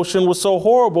throwing motion was so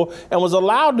horrible and was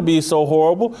allowed to be so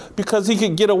horrible, because he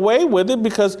could get away with it,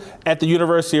 because at the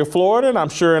University of Florida, and I'm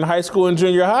sure in high school and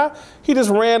junior high, he just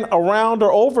ran around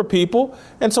or over people,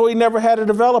 and so he never had to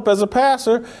develop as a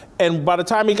passer. And by the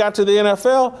time he got to the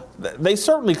NFL, they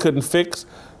certainly couldn't fix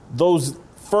those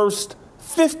first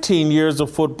 15 years of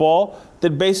football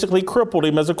that basically crippled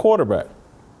him as a quarterback.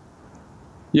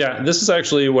 Yeah, this is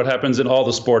actually what happens in all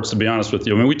the sports, to be honest with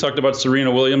you. I mean, we talked about Serena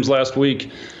Williams last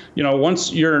week.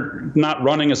 Once you're not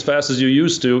running as fast as you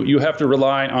used to, you have to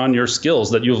rely on your skills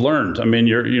that you've learned. I mean,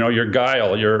 your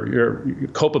guile, your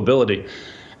copeability.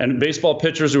 And baseball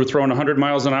pitchers who are throwing 100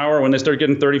 miles an hour, when they start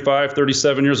getting 35,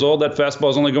 37 years old, that fastball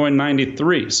is only going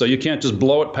 93. So you can't just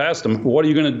blow it past them. What are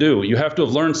you going to do? You have to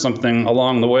have learned something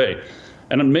along the way.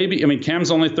 And Cam's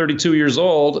only 32 years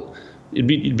old. It'd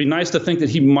be nice to think that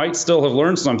he might still have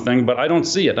learned something, but I don't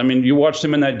see it. I mean, you watched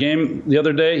him in that game the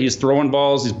other day. He's throwing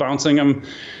balls, he's bouncing them.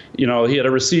 He had a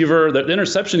receiver. The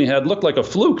interception he had looked like a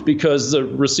fluke, because the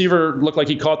receiver looked like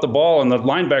he caught the ball and the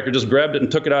linebacker just grabbed it and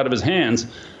took it out of his hands.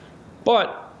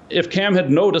 But if Cam had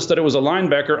noticed that it was a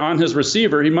linebacker on his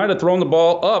receiver, he might have thrown the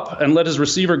ball up and let his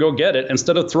receiver go get it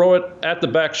instead of throw it at the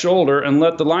back shoulder and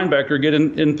let the linebacker get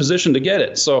in position to get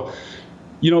it. So,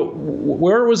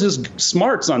 where was his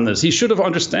smarts on this? He should have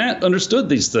understood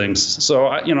these things.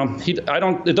 So,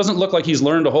 it doesn't look like he's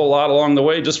learned a whole lot along the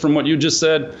way. Just from what you just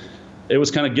said, it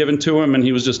was kind of given to him, and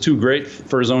he was just too great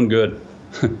for his own good.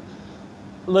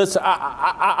 Listen,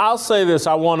 I'll say this.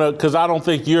 Because I don't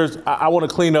think I want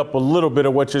to clean up a little bit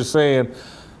of what you're saying.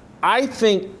 I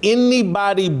think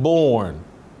anybody born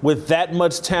with that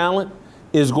much talent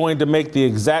is going to make the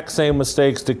exact same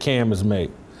mistakes that Cam has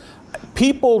made.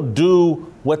 People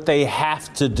do what they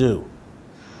have to do.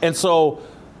 And so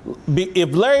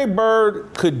if Larry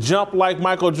Bird could jump like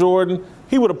Michael Jordan,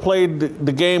 he would have played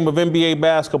the game of NBA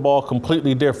basketball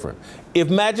completely different. If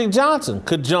Magic Johnson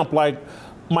could jump like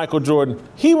Michael Jordan,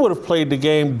 he would have played the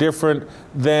game different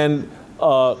than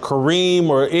Kareem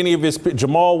or any of his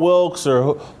Jamal Wilkes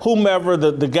or whomever,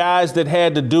 the guys that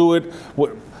had to do it.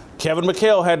 Kevin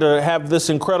McHale had to have this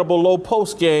incredible low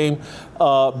post game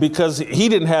because he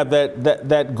didn't have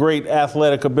that great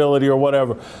athletic ability or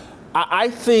whatever. I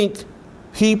think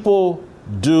people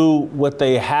do what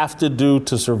they have to do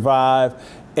to survive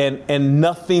and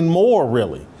nothing more,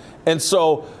 really. And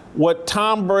so what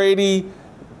Tom Brady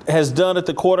has done at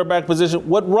the quarterback position,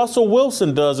 what Russell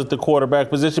Wilson does at the quarterback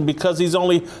position, because he's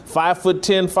only 5'10",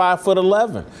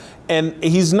 5'11", and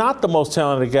he's not the most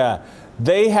talented guy.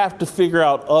 They have to figure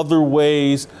out other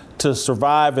ways to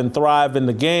survive and thrive in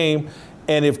the game.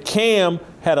 And if Cam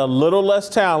had a little less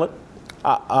talent,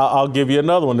 I'll give you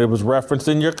another one that was referenced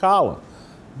in your column.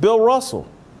 Bill Russell.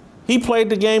 He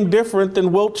played the game different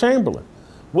than Wilt Chamberlain.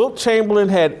 Wilt Chamberlain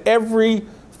had every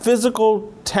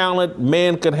physical talent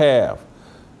man could have.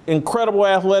 Incredible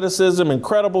athleticism,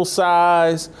 incredible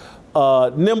size,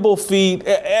 nimble feet,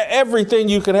 everything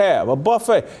you could have, a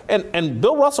buffet. And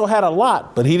Bill Russell had a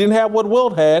lot, but he didn't have what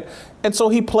Wilt had, and so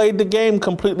he played the game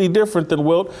completely different than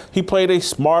Wilt. He played a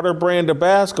smarter brand of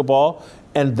basketball,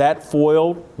 and that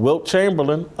foiled Wilt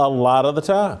Chamberlain a lot of the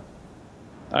time.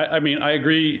 I mean, I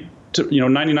agree to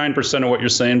 99% of what you're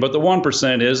saying, but the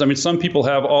 1% is, some people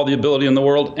have all the ability in the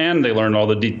world and they learn all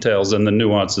the details and the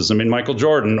nuances. Michael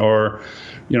Jordan or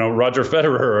Roger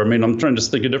Federer. I'm trying to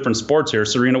think of different sports here.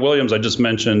 Serena Williams, I just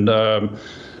mentioned.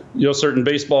 Certain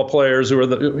baseball players who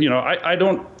are I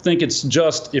don't think it's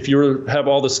just if you have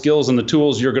all the skills and the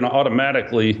tools, you're going to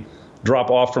automatically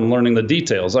drop off from learning the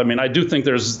details. I do think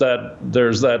there's that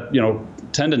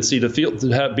tendency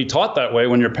to be taught that way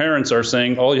when your parents are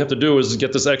saying all you have to do is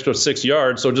get this extra 6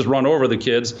 yards, so just run over the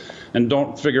kids and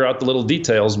don't figure out the little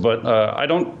details. But I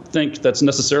don't think that's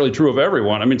necessarily true of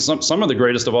everyone. Some of the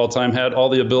greatest of all time had all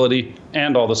the ability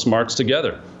and all the smarts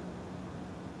together.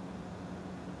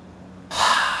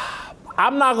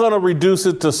 I'm not going to reduce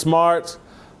it to smarts.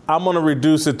 I'm going to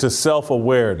reduce it to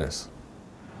self-awareness.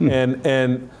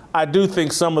 And I do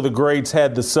think some of the greats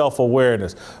had the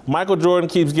self-awareness. Michael Jordan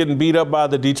keeps getting beat up by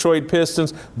the Detroit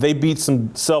Pistons. They beat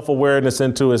some self-awareness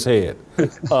into his head.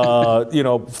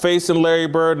 Facing Larry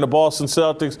Bird and the Boston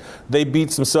Celtics, they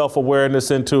beat some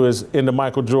self-awareness into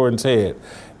Michael Jordan's head.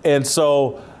 And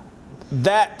so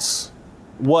that's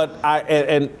what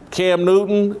and Cam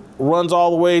Newton runs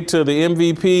all the way to the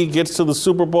MVP, gets to the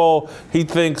Super Bowl. He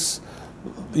thinks,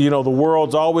 the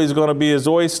world's always going to be his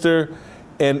oyster.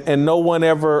 And no one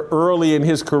ever early in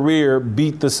his career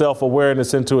beat the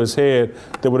self-awareness into his head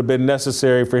that would have been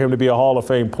necessary for him to be a Hall of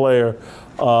Fame player.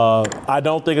 I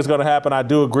don't think it's going to happen. I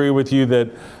do agree with you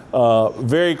that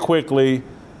very quickly,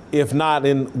 if not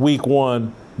in week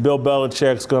one, Bill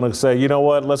Belichick's going to say, you know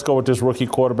what, let's go with this rookie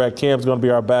quarterback. Cam's going to be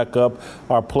our backup.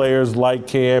 Our players like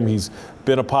Cam. He's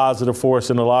been a positive force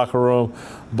in the locker room.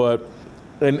 But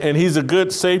And he's a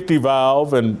good safety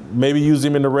valve, and maybe use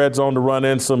him in the red zone to run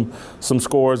in some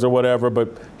scores or whatever,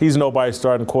 but he's nobody's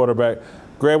starting quarterback.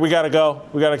 Greg, we got to go.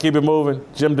 We got to keep it moving.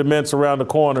 Jim DeMint's around the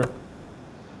corner.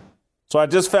 So I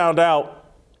just found out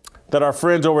that our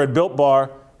friends over at Built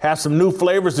Bar have some new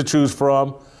flavors to choose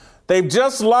from. They've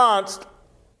just launched,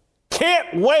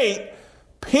 can't wait,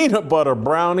 peanut butter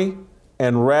brownie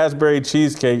and raspberry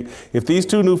cheesecake. If these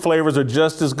two new flavors are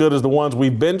just as good as the ones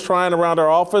we've been trying around our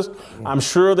office, I'm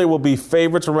sure they will be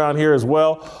favorites around here as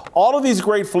well. All of these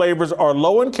great flavors are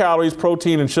low in calories,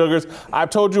 protein, and sugars. I've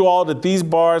told you all that these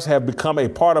bars have become a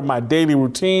part of my daily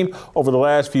routine over the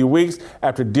last few weeks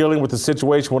after dealing with the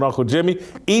situation with Uncle Jimmy.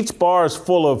 Each bar is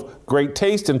full of great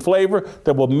taste and flavor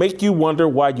that will make you wonder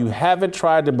why you haven't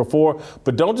tried them before.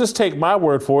 But don't just take my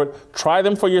word for it. Try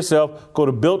them for yourself. Go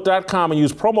to Built.com and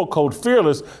use promo code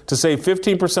FEARLESS to save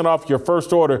 15% off your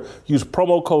first order. Use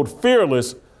promo code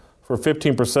FEARLESS for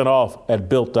 15% off at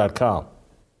Built.com.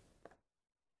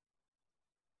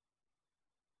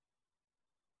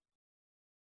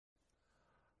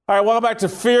 All right, welcome back to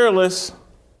Fearless.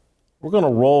 We're going to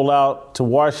roll out to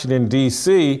Washington,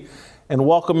 D.C. and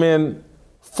welcome in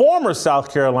former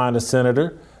South Carolina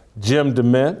Senator Jim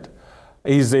DeMint.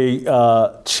 He's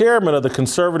a chairman of the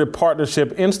Conservative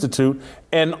Partnership Institute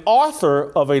and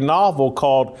author of a novel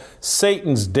called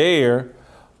Satan's Dare.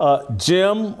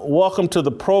 Jim, welcome to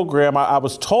the program. I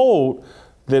was told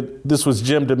that this was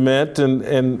Jim DeMint,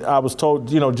 and I was told,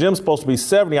 Jim's supposed to be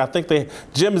 70. I think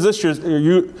Jim, is this are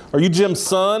you Jim's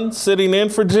son sitting in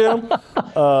for Jim?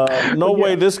 No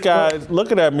way this guy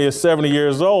looking at me is 70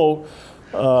 years old.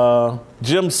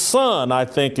 Jim's son, I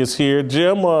think, is here.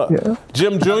 Jim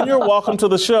Jr., welcome to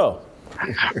the show.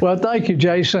 Well, thank you,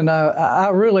 Jason. I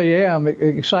really am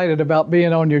excited about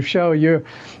being on your show.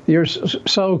 You're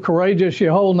so courageous.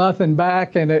 You hold nothing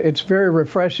back, and it's very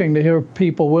refreshing to hear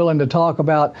people willing to talk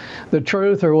about the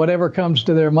truth or whatever comes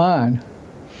to their mind.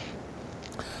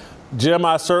 Jim,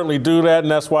 I certainly do that,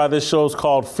 and that's why this show is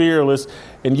called Fearless.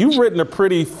 And you've written a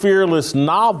pretty fearless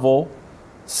novel,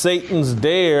 Satan's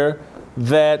Dare,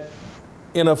 that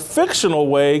in a fictional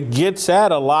way gets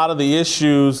at a lot of the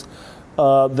issues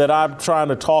that I'm trying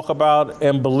to talk about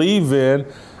and believe in.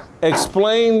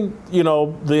 Explain,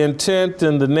 the intent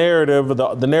and the narrative,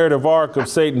 the narrative arc of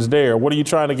Satan's Dare. What are you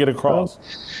trying to get across?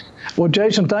 Well,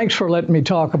 Jason, thanks for letting me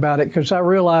talk about it, because I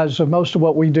realize that most of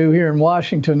what we do here in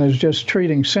Washington is just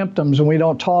treating symptoms, and we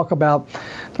don't talk about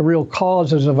the real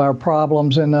causes of our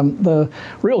problems. And the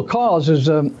real cause is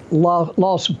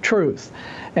loss of truth.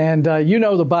 And you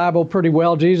know the Bible pretty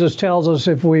well. Jesus tells us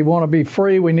if we want to be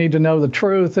free, we need to know the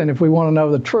truth. And if we want to know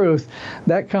the truth,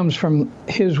 that comes from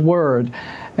His Word.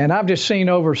 And I've just seen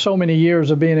over so many years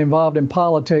of being involved in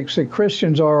politics that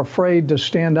Christians are afraid to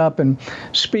stand up and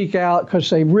speak out because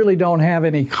they really don't have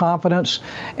any confidence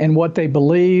in what they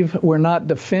believe. We're not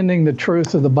defending the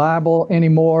truth of the Bible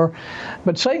anymore.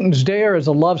 But Satan's Dare is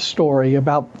a love story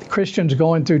about Christians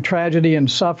going through tragedy and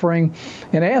suffering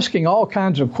and asking all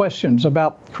kinds of questions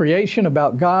about creation,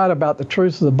 about God, about the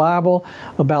truth of the Bible,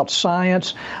 about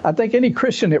science. I think any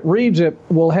Christian that reads it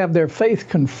will have their faith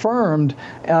confirmed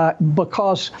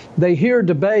because they hear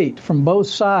debate from both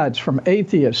sides, from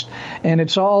atheists, and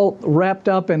it's all wrapped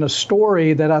up in a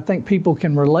story that I think people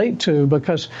can relate to,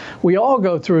 because we all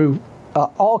go through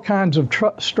all kinds of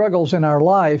struggles in our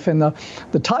life. And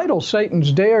the title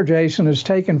Satan's Dare, Jason, is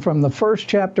taken from the first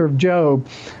chapter of Job,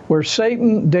 where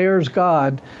Satan dares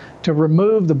God to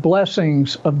remove the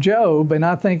blessings of Job, and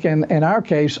I think in our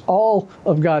case, all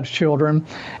of God's children.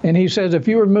 And he says, if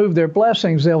you remove their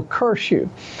blessings, they'll curse you.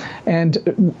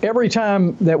 And every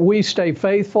time that we stay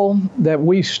faithful, that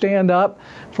we stand up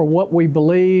for what we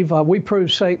believe, we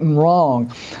prove Satan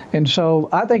wrong. And so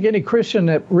I think any Christian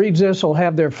that reads this will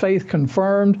have their faith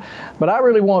confirmed. But I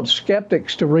really want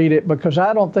skeptics to read it, because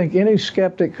I don't think any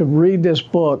skeptic could read this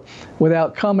book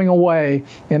without coming away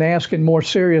and asking more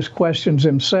serious questions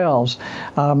themselves.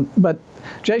 But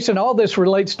Jason, all this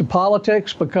relates to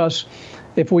politics, because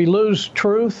if we lose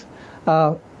truth,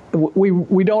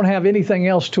 we don't have anything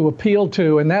else to appeal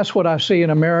to. And that's what I see in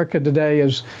America today,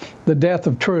 is the death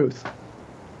of truth.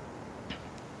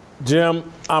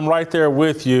 Jim, I'm right there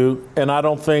with you, and I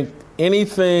don't think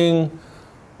anything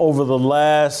over the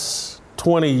last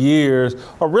 20 years,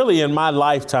 or really in my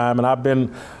lifetime, and I've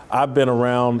been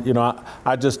around,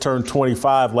 I just turned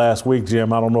 25 last week,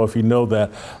 Jim. I don't know if you know that,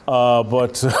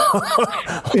 but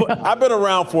I've been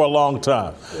around for a long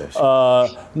time.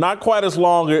 Not quite as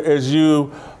long as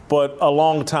you, but a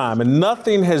long time. And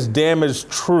nothing has damaged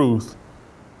truth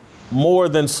more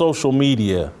than social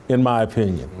media, in my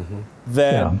opinion.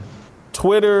 That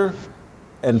Twitter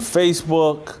and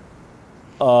Facebook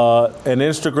and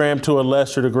Instagram to a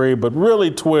lesser degree, but really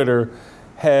Twitter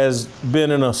has been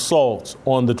an assault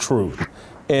on the truth.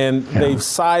 And they've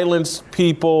silenced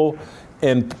people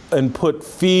and put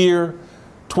fear.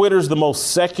 Twitter's the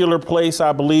most secular place,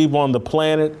 I believe, on the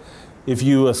planet. If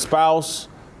you espouse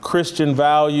Christian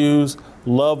values,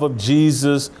 love of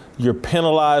Jesus, you're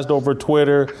penalized over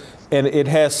Twitter. And it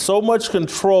has so much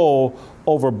control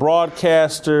over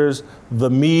broadcasters, the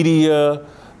media,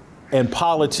 and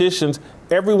politicians.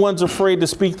 Everyone's afraid to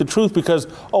speak the truth because,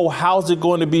 how's it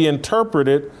going to be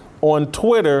interpreted on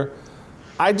Twitter?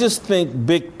 I just think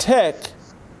big tech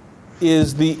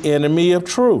is the enemy of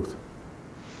truth.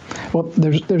 Well,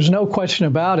 there's no question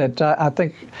about it. I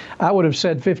think I would have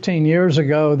said 15 years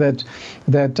ago that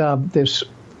this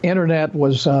internet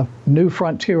was new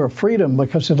frontier of freedom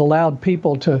because it allowed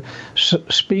people to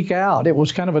speak out. It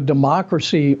was kind of a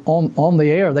democracy on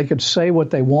the air. They could say what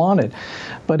they wanted.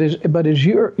 But as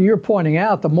you're pointing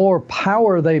out, the more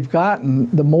power they've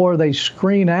gotten, the more they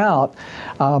screen out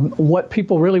what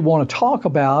people really want to talk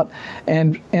about.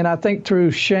 And I think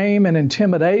through shame and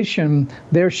intimidation,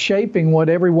 they're shaping what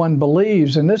everyone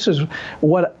believes. And this is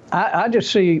what I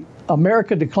just see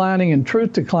America declining and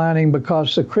truth declining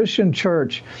because the Christian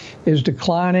church is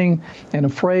declining and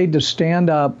afraid to stand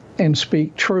up and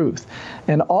speak truth.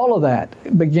 And all of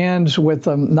that begins with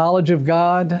knowledge of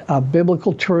God,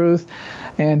 biblical truth.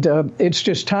 And it's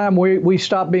just time we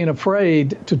stop being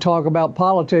afraid to talk about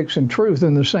politics and truth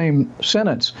in the same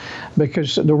sentence.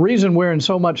 Because the reason we're in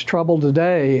so much trouble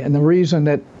today and the reason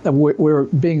that we're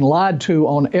being lied to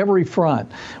on every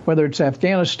front, whether it's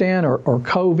Afghanistan or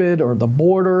COVID or the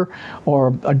border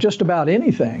or just about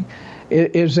anything,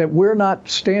 is that we're not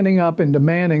standing up and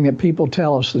demanding that people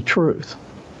tell us the truth.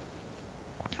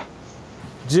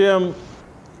 Jim,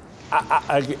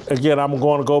 again, I'm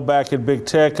going to go back in big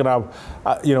tech, and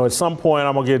at some point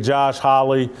I'm going to get Josh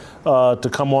Hawley to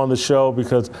come on the show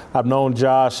because I've known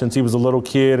Josh since he was a little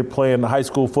kid playing high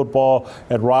school football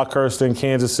at Rockhurst in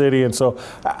Kansas City. And so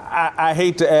I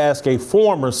hate to ask a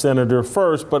former senator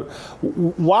first, but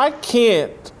why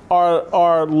can't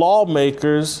our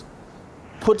lawmakers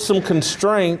put some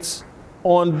constraints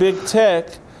on big tech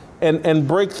and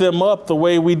break them up the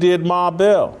way we did Ma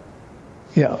Bell?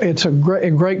 Yeah, it's a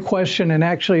great question, and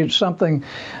actually it's something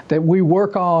that we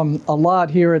work on a lot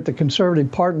here at the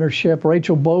Conservative Partnership.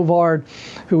 Rachel Bovard,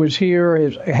 who is here,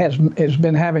 has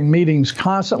been having meetings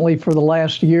constantly for the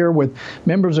last year with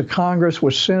members of Congress,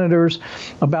 with senators,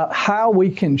 about how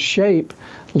we can shape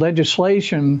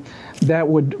legislation that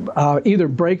would either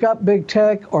break up big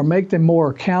tech or make them more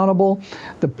accountable.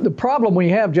 The problem we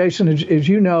have, Jason, as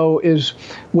you know, is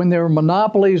when there are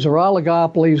monopolies or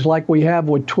oligopolies like we have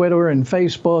with Twitter and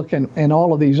Facebook and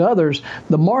all of these others,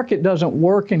 the market doesn't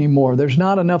work anymore. There's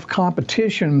not enough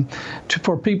competition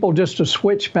for people just to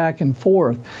switch back and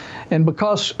forth. And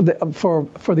because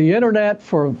for the internet,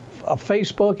 for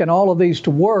Facebook and all of these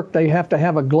to work, they have to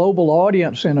have a global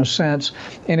audience in a sense,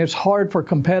 and it's hard for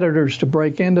competitors to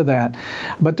break into that.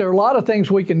 But there are a lot of things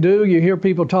we can do. You hear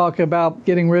people talk about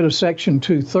getting rid of Section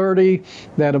 230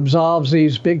 that absolves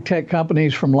these big tech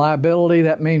companies from liability.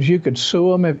 That means you could sue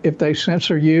them if they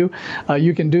censor you.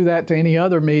 You can do that to any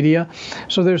other media.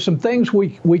 So there's some things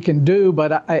we can do,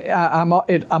 but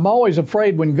I'm always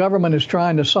afraid when government is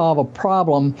trying to solve a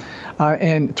problem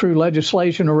and through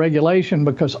legislation or regulation,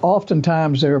 because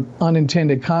oftentimes there are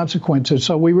unintended consequences.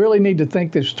 So we really need to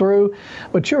think this through.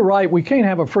 But you're right, we can't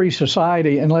have a free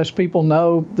society unless people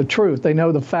know the truth. They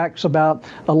know the facts about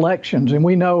elections. And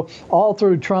we know all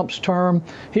through Trump's term,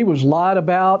 he was lied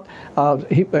about.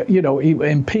 He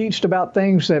impeached about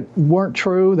things that weren't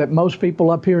true, that most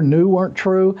people up here knew weren't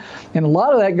true. And a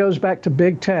lot of that goes back to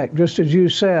big tech, just as you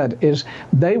said, is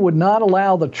they would not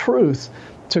allow the truth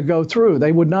to go through.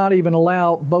 They would not even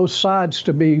allow both sides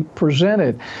to be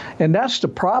presented. And that's the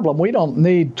problem. We don't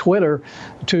need Twitter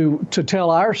to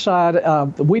tell our side.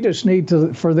 We just need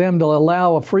for them to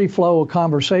allow a free flow of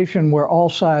conversation where all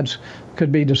sides could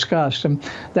be discussed. And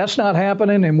that's not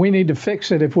happening, and we need to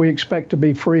fix it if we expect to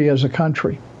be free as a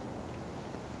country.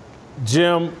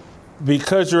 Jim,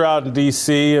 because you're out in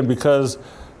D.C. and because,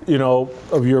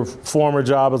 of your former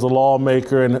job as a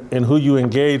lawmaker and who you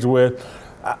engage with,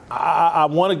 I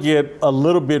want to get a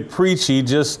little bit preachy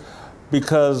just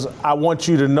because I want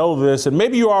you to know this, and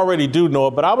maybe you already do know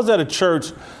it, but I was at a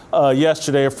church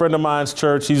yesterday, a friend of mine's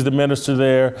church, he's the minister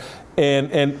there,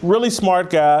 and really smart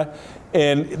guy,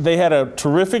 and they had a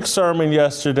terrific sermon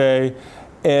yesterday,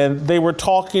 and they were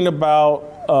talking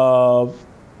about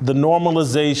the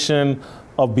normalization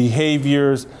of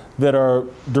behaviors that are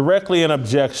directly in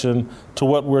objection to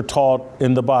what we're taught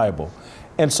in the Bible.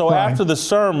 And so after the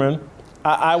sermon,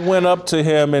 I went up to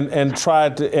him and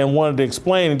tried to and wanted to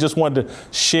explain and just wanted to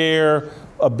share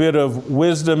a bit of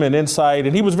wisdom and insight.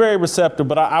 And he was very receptive,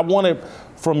 but I wanted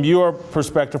from your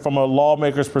perspective, from a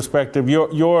lawmaker's perspective,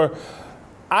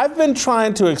 I've been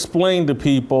trying to explain to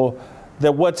people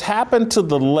that what's happened to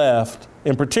the left,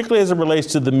 and particularly as it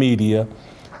relates to the media,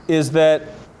 is that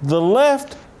the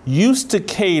left used to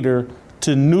cater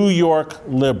to New York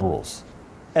liberals.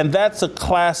 And that's a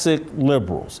classic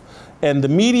liberals. And the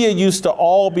media used to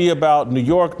all be about New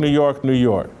York, New York, New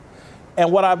York.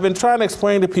 And what I've been trying to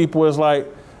explain to people is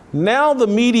now the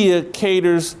media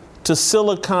caters to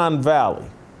Silicon Valley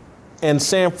and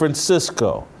San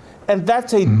Francisco. And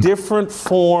that's a different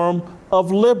form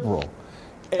of liberal.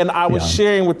 And I was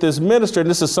sharing with this minister, and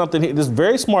this is something, this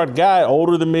very smart guy,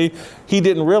 older than me, he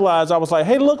didn't realize. I was like,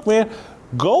 hey, look, man,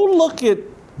 go look at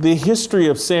the history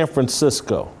of San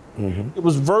Francisco. Mm-hmm.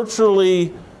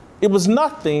 It was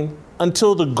nothing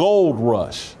until the gold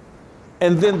rush.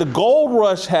 And then the gold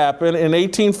rush happened in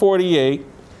 1848,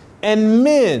 and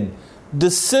men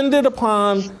descended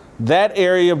upon that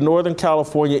area of Northern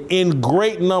California in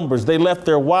great numbers. They left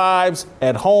their wives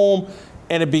at home,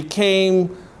 and it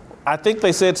became, I think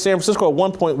they said San Francisco at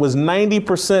one point was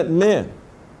 90% men.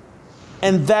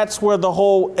 And that's where the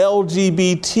whole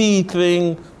LGBT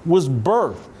thing was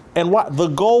birthed. And what? The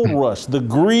gold rush, the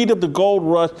greed of the gold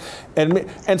rush.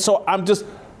 And so I'm just,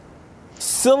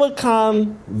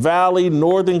 Silicon Valley,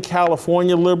 Northern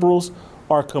California liberals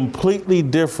are completely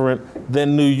different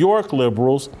than New York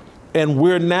liberals. And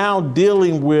we're now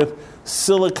dealing with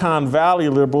Silicon Valley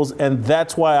liberals. And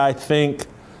that's why I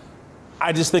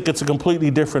just think it's a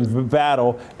completely different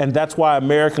battle, and that's why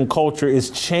American culture is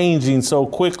changing so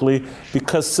quickly,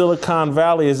 because Silicon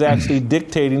Valley is actually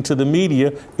dictating to the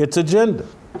media its agenda.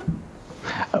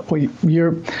 Well,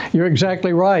 you're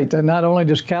exactly right. And not only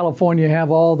does California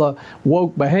have all the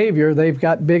woke behavior, they've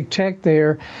got big tech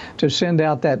there to send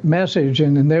out that message,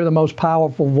 and they're the most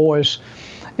powerful voice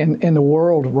in the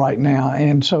world right now.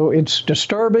 And so it's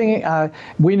disturbing.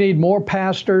 We need more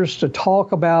pastors to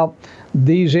talk about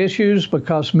these issues,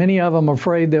 because many of them are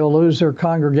afraid they'll lose their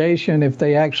congregation if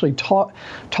they actually talk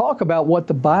about what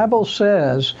the Bible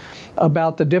says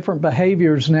about the different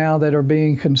behaviors now that are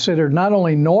being considered not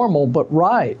only normal but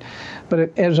right.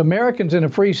 But as Americans in a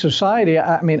free society,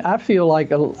 I feel like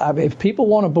if people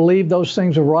want to believe those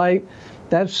things are right,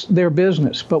 that's their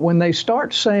business. But when they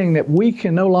start saying that we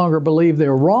can no longer believe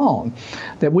they're wrong,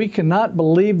 that we cannot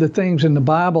believe the things in the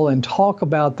Bible and talk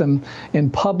about them in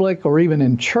public or even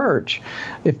in church,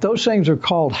 if those things are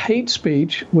called hate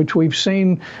speech, which we've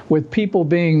seen with people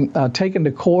being taken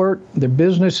to court, their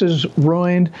businesses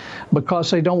ruined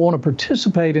because they don't want to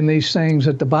participate in these things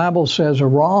that the Bible says are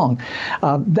wrong,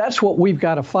 that's what we've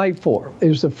got to fight for,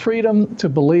 is the freedom to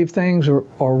believe things are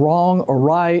wrong or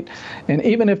right. And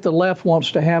even if the left wants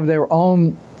to have their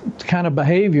own kind of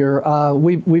behavior,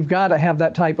 we've got to have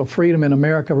that type of freedom in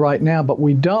America right now, but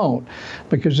we don't,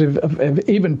 because if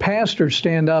even pastors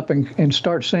stand up and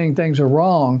start saying things are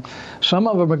wrong, some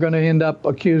of them are going to end up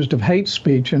accused of hate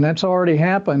speech, and that's already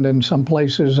happened in some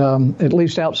places, at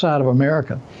least outside of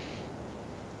America.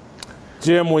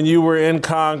 Jim, when you were in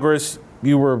Congress,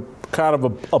 you were kind of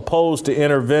opposed to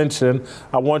intervention.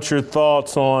 I want your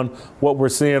thoughts on what we're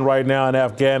seeing right now in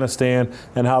Afghanistan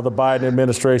and how the Biden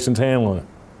administration's handling it.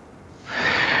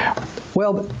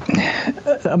 Well,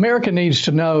 America needs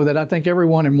to know that I think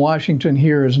everyone in Washington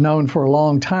here has known for a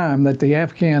long time that the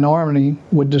Afghan army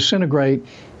would disintegrate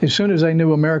as soon as they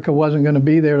knew America wasn't going to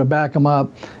be there to back them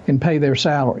up and pay their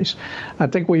salaries. I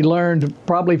think we learned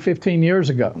probably 15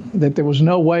 years ago that there was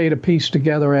no way to piece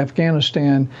together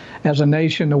Afghanistan as a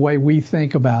nation the way we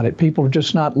think about it. People are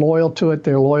just not loyal to it.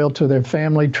 They're loyal to their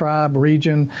family, tribe,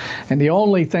 region. And the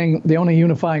only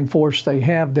unifying force they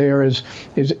have there is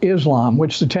Islam,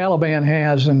 which the Taliban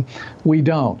has and we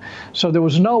don't. So there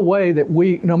was no way that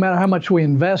we, no matter how much we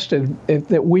invested,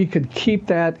 that we could keep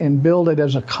that and build it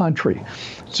as a country.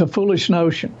 It's a foolish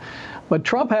notion. But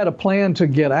Trump had a plan to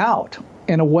get out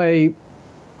in a way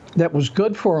that was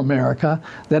good for America,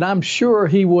 that I'm sure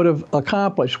he would have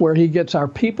accomplished, where he gets our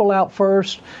people out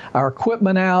first, our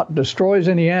equipment out, destroys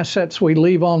any assets we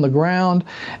leave on the ground,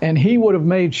 and he would have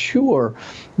made sure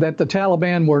that the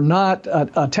Taliban were not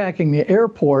attacking the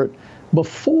airport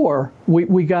before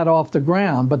we got off the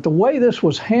ground. But the way this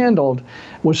was handled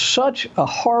was such a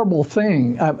horrible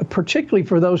thing, particularly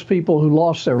for those people who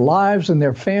lost their lives and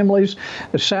their families,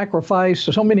 the sacrifice.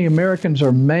 So many Americans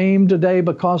are maimed today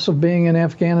because of being in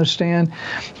Afghanistan.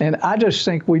 And I just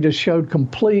think we just showed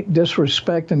complete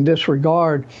disrespect and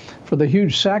disregard for the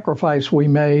huge sacrifice we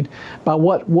made by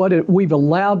what we've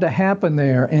allowed to happen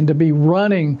there, and to be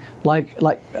running like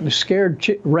scared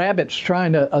rabbits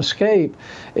trying to escape.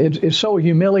 It's so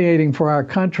humiliating for our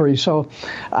country. So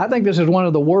I think this is one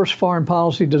of the worst foreign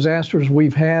policy disasters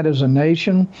we've had as a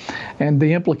nation, and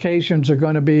the implications are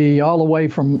going to be all the way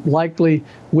from likely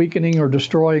weakening or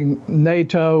destroying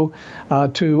NATO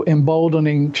to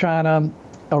emboldening China,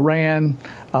 Iran,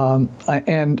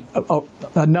 and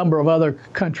a number of other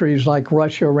countries like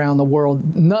Russia around the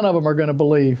world. None of them are going to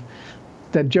believe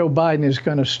that Joe Biden is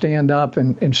going to stand up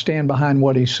and stand behind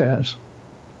what he says.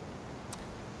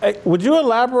 Hey, would you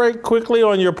elaborate quickly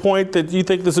on your point that you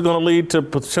think this is going to lead to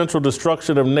potential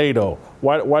destruction of NATO?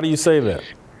 Why do you say that?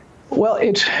 Well,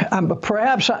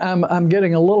 perhaps I'm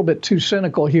getting a little bit too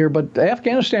cynical here, but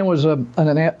Afghanistan was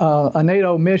a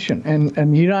NATO mission,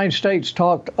 and the United States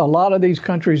talked a lot of these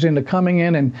countries into coming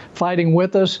in and fighting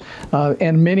with us,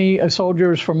 and many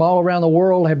soldiers from all around the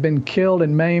world have been killed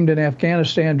and maimed in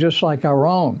Afghanistan just like our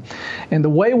own. And the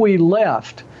way we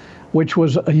left, which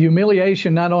was a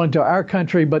humiliation not only to our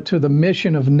country but to the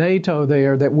mission of NATO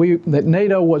there, that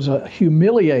NATO was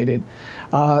humiliated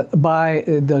by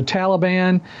the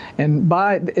Taliban and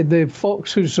by the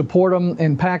folks who support them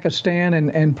in Pakistan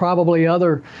and probably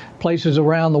other places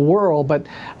around the world. But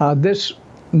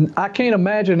I can't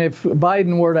imagine if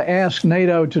Biden were to ask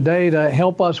NATO today to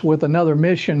help us with another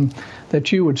mission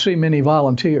that you would see many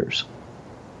volunteers.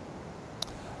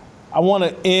 I want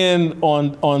to end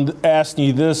on asking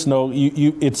you this, Note.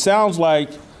 It sounds like,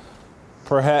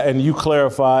 perhaps, and you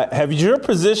clarify, have your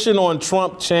position on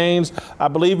Trump changed? I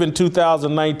believe in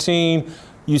 2019,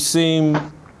 you seem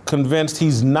convinced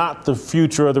he's not the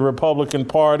future of the Republican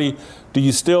Party. Do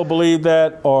you still believe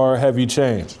that, or have you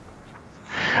changed?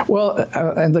 Well,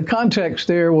 and the context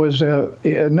there was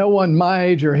no one my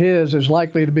age or his is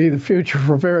likely to be the future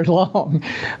for very long.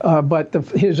 But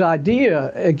his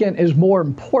idea, again, is more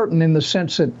important in the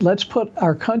sense that let's put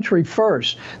our country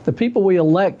first. The people we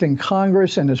elect in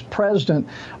Congress and as president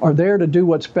are there to do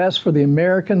what's best for the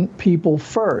American people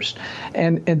first.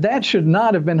 And that should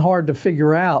not have been hard to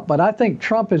figure out. But I think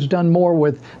Trump has done more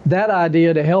with that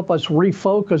idea to help us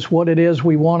refocus what it is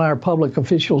we want our public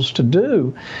officials to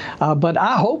do. But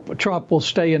I hope Trump will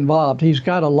stay involved. He's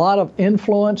got a lot of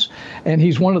influence, and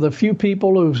he's one of the few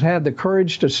people who's had the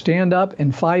courage to stand up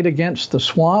and fight against the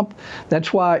swamp.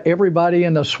 That's why everybody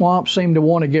in the swamp seemed to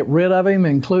want to get rid of him,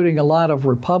 including a lot of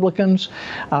Republicans.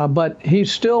 But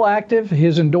he's still active.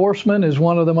 His endorsement is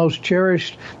one of the most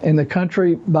cherished in the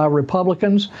country by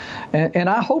Republicans, and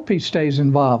I hope he stays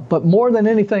involved. But more than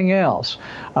anything else,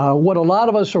 what a lot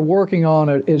of us are working on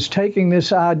is taking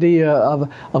this idea of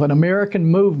an American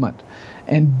movement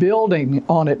and building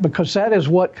on it, because that is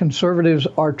what conservatives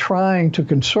are trying to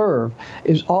conserve,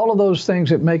 is all of those things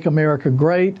that make America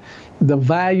great, the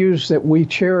values that we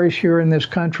cherish here in this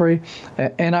country,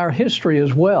 and our history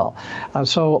as well.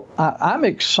 So I'm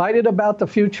excited about the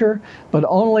future, but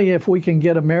only if we can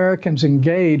get Americans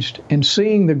engaged in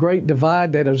seeing the great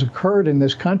divide that has occurred in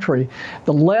this country.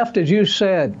 The left, as you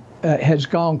said, has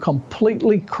gone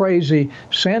completely crazy,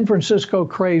 San Francisco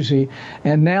crazy,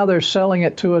 and now they're selling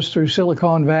it to us through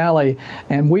Silicon Valley.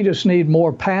 And we just need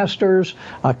more pastors,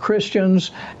 Christians,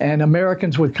 and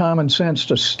Americans with common sense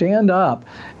to stand up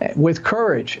with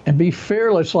courage and be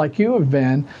fearless like you have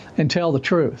been and tell the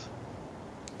truth.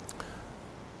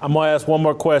 I'm going to ask one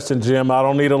more question, Jim. I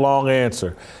don't need a long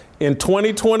answer. In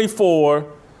 2024,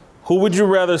 who would you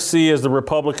rather see as the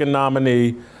Republican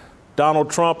nominee, Donald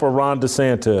Trump or Ron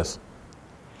DeSantis?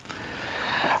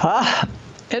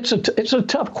 It's a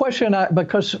tough question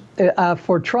because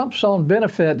for Trump's own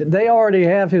benefit, they already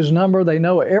have his number. They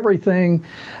know everything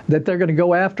that they're going to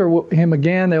go after him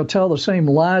again. They'll tell the same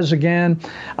lies again.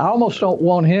 I almost don't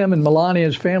want him and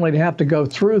Melania's family to have to go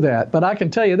through that. But I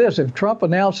can tell you this, if Trump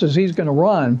announces he's going to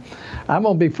run, I'm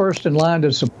going to be first in line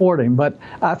to support him. But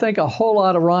I think a whole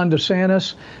lot of Ron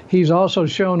DeSantis. He's also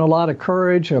shown a lot of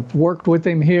courage. I've worked with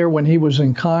him here when he was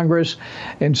in Congress.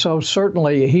 And so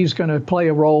certainly he's going to play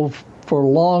a role for a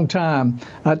long time.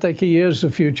 I think he is the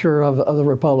future of the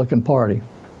Republican Party.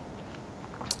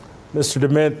 Mr.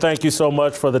 DeMint, thank you so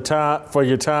much for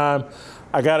your time.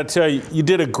 I got to tell you, you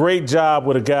did a great job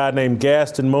with a guy named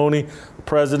Gaston Mooney,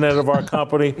 president of our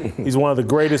company. He's one of the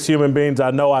greatest human beings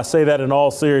I know. I say that in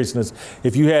all seriousness.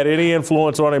 If you had any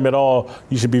influence on him at all,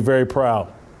 you should be very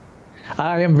proud.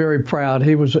 I am very proud.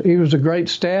 He was a great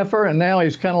staffer, and now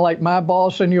he's kind of like my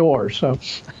boss and yours. So,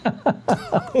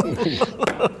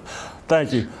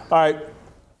 thank you. All right,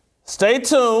 stay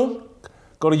tuned.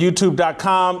 Go to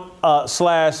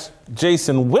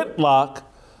youtube.com/Jason Whitlock.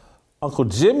 Uncle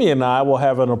Jimmy and I will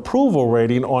have an approval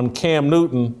rating on Cam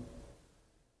Newton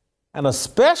and a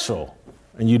special,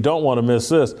 and you don't want to miss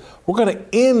this. We're going to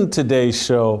end today's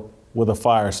show with a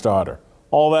fire starter.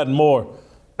 All that and more.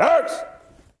 Next.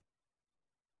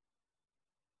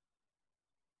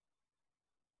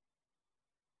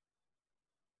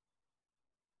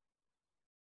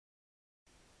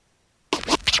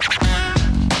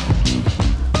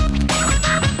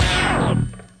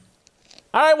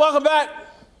 All right, welcome back.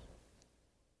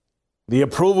 The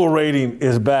approval rating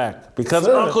is back because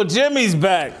Uncle Jimmy's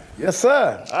back. Yes,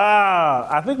 sir.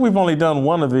 I think we've only done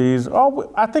one of these.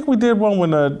 Oh, I think we did one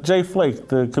when Jay Flake,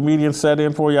 the comedian, sat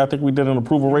in for you. I think we did an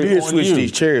approval rating on you. We did switch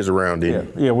these chairs around,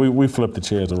 didn't we? Yeah, we flipped the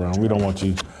chairs around. We don't want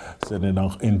you sitting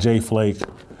in Jay Flake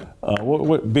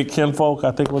what Big Kinfolk,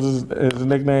 I think was his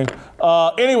nickname.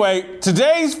 Anyway,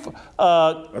 today's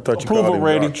I thought you approval called him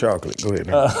rating. dark chocolate. Go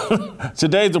ahead.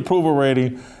 Today's approval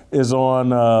rating is on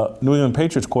New England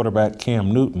Patriots quarterback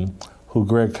Cam Newton, who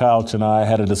Greg Couch and I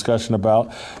had a discussion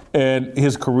about, and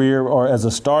his career or as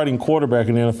a starting quarterback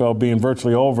in the NFL being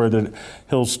virtually over, that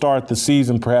he'll start the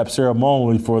season perhaps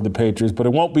ceremonially for the Patriots, but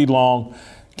it won't be long.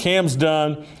 Cam's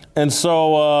done. And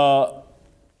so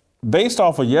based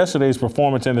off of yesterday's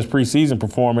performance and his preseason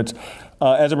performance,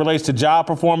 as it relates to job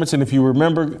performance, and if you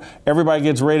remember, everybody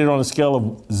gets rated on a scale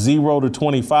of 0 to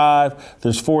 25.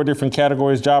 There's 4 different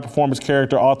categories: job performance,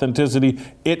 character, authenticity,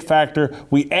 it factor.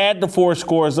 We add the 4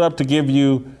 scores up to give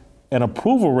you an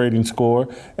approval rating score.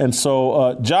 And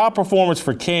so job performance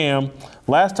for Cam,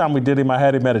 last time we did him, I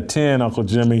had him at a 10, Uncle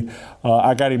Jimmy.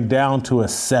 I got him down to a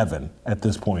 7 at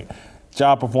this point.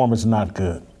 Job performance, not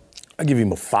good. I give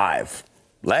him a 5.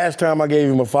 Last time I gave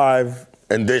him a 5,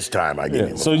 and this time I gave him a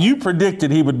 5. So you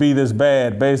predicted he would be this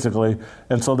bad, basically,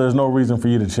 and so there's no reason for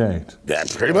you to change. Yeah,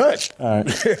 pretty much. All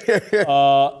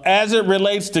right. As it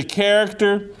relates to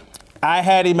character, I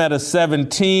had him at a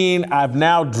 17. I've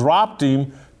now dropped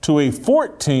him to a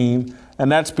 14,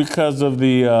 and that's because of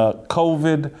the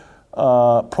COVID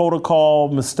protocol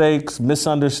mistakes,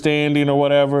 misunderstanding or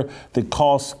whatever that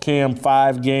cost Cam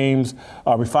 5 days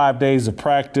of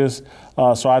practice.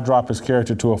 So I dropped his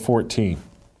character to a 14.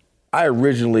 I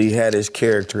originally had his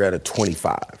character at a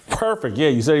 25. Perfect. Yeah,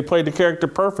 you said he played the character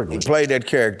perfectly. He played that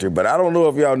character, but I don't know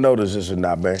if y'all noticed this or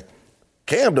not, man.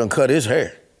 Cam done cut his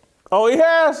hair. Oh, he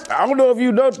has? I don't know if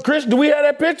you know. Chris, do we have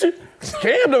that picture?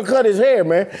 Cam done cut his hair,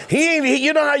 man.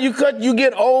 You know how you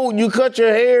get old, you cut your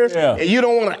hair, and you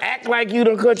don't want to act like you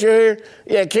done cut your hair?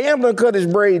 Yeah, Cam done cut his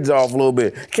braids off a little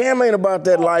bit. Cam ain't about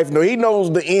that life, no. He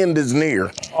knows the end is near.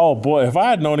 Oh, boy, if I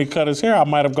had known he cut his hair, I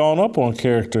might have gone up on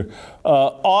character.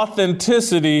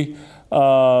 Authenticity,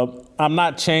 I'm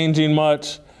not changing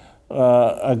much.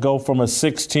 I go from a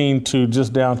 16 to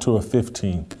just down to a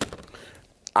 15.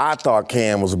 I thought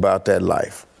Cam was about that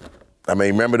life. I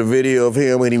mean, remember the video of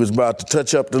him when he was about to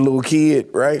touch up the little kid,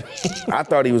 right? I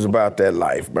thought he was about that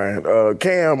life, man.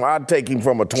 Cam, I'd take him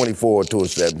from a 24 to a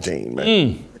 17,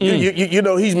 man. You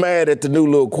know, he's mad at the new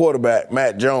little quarterback,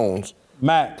 Mac Jones.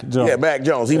 Yeah, Mac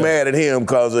Jones. He's mad at him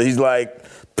because he's like,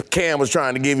 Cam was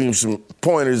trying to give him some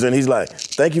pointers, and he's like,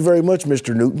 thank you very much,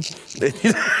 Mr. Newton.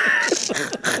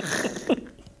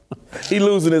 He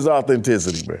losing his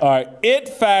authenticity, man. All right, it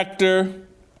factor.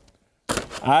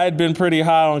 I had been pretty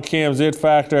high on Cam's it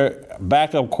factor.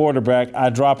 Backup quarterback,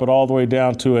 I drop it all the way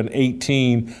down to an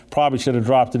 18. Probably should have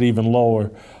dropped it even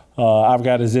lower. I've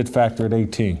got his it factor at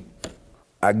 18.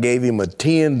 I gave him a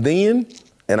 10 then,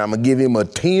 and I'm going to give him a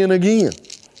 10 again.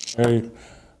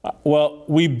 Well,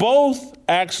 we both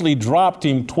actually dropped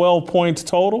him 12 points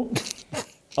total.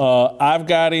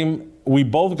 We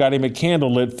both got him at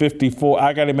candlelit 54.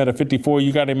 I got him at a 54.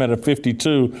 You got him at a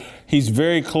 52. He's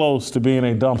very close to being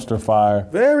a dumpster fire.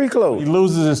 Very close. He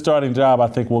loses his starting job, I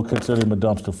think we'll consider him a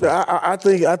dumpster fire.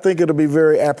 I think it'll be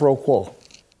very apropos. All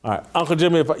right, Uncle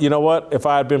Jimmy, you know what? If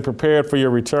I had been prepared for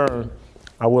your return,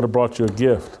 I would have brought you a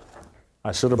gift.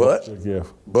 I should have brought you a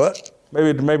gift. But?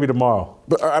 Maybe tomorrow.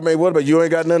 But I mean, what about you? Ain't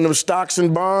got none of them stocks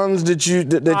and bonds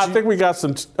I think we got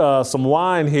some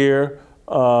wine here.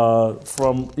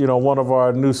 From one of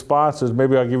our new sponsors.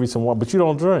 Maybe I'll give you some wine, but you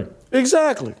don't drink.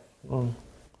 Exactly.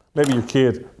 Maybe your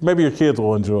kids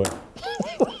will enjoy it.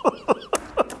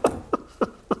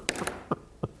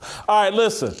 All right,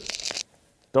 listen.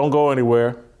 Don't go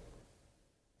anywhere,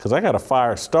 because I got a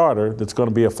fire starter that's going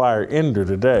to be a fire ender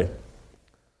today.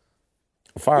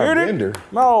 A fire ender?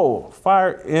 No,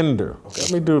 fire ender. Okay.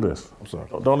 Let me do this. I'm sorry.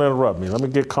 Don't interrupt me. Let me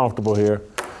get comfortable here.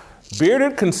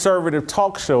 Bearded conservative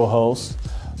talk show host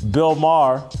Bill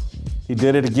Maher, he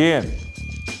did it again.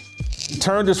 He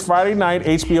turned his Friday night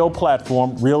HBO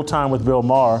platform, Real Time with Bill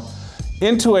Maher,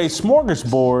 into a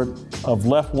smorgasbord of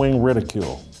left-wing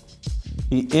ridicule.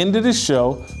 He ended his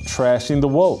show trashing the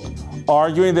woke,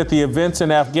 arguing that the events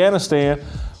in Afghanistan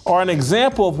are an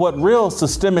example of what real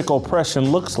systemic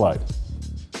oppression looks like.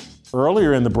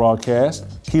 Earlier in the broadcast,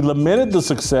 he lamented the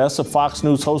success of Fox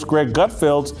News host Greg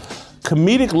Gutfeld's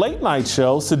comedic late-night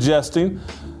show, suggesting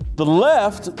the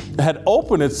left had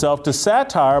opened itself to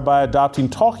satire by adopting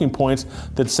talking points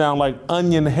that sound like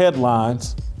Onion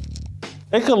headlines.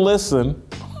 Take a listen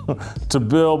to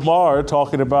Bill Maher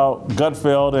talking about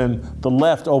Gutfeld and the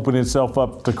left opening itself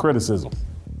up to criticism.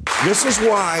 This is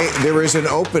why there is an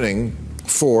opening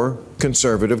for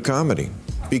conservative comedy.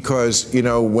 Because,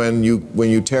 when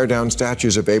you tear down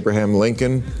statues of Abraham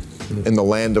Lincoln in the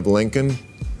land of Lincoln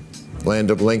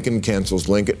cancels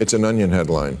Lincoln, it's an Onion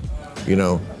headline,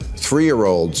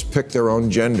 3-year-olds pick their own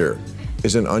gender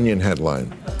is an Onion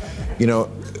headline. You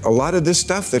know, a lot of this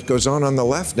stuff that goes on the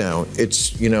left now,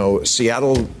 it's, you know,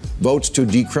 Seattle votes to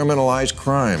decriminalize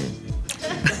crime.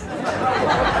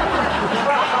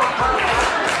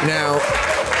 Now,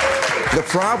 the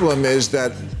problem is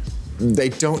that they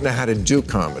don't know how to do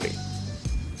comedy.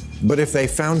 But if they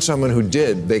found someone who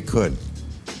did, they could.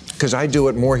 Because I do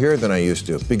it more here than I used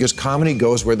to. Because comedy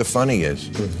goes where the funny is.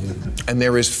 Mm-hmm. And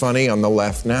there is funny on the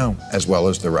left now, as well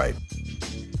as the right.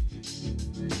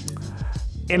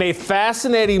 In a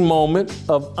fascinating moment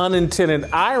of unintended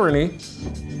irony,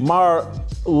 Maher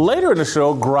later in the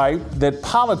show griped that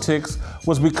politics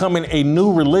was becoming a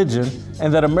new religion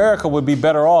and that America would be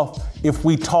better off if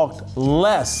we talked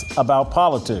less about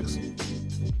politics.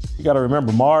 You got to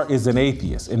remember, Maher is an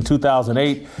atheist. In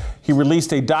 2008, he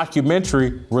released a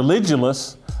documentary,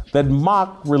 Religulous, that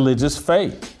mocked religious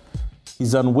faith.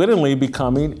 He's unwittingly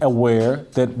becoming aware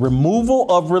that removal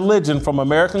of religion from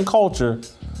American culture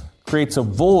creates a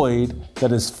void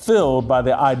that is filled by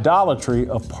the idolatry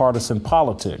of partisan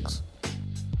politics.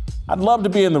 I'd love to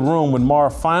be in the room when Maher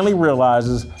finally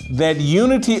realizes that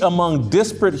unity among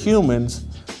disparate humans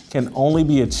can only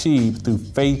be achieved through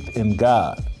faith in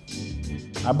God.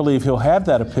 I believe he'll have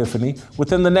that epiphany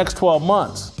within the next 12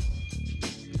 months.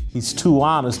 He's too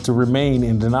honest to remain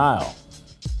in denial.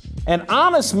 An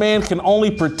honest man can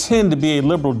only pretend to be a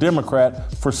liberal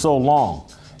Democrat for so long,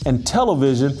 and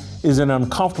television is an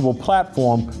uncomfortable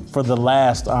platform for the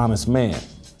last honest man.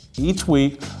 Each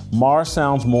week, Maher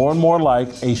sounds more and more like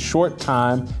a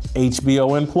short-time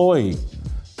HBO employee.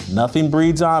 Nothing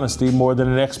breeds honesty more than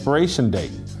an expiration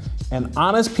date. And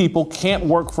honest people can't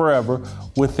work forever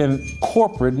within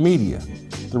corporate media.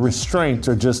 The restraints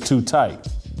are just too tight.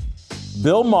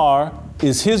 Bill Maher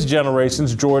is his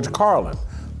generation's George Carlin,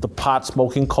 the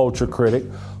pot-smoking culture critic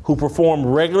who performed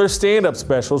regular stand-up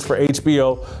specials for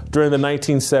HBO during the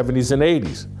 1970s and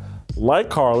 80s. Like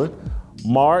Carlin,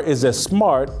 Maher is as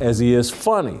smart as he is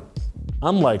funny.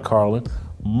 Unlike Carlin,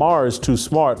 Maher is too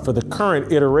smart for the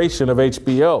current iteration of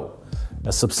HBO,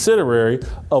 a subsidiary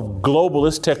of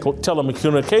globalist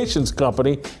telecommunications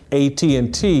company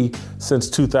AT&T since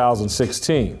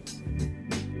 2016.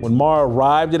 When Maher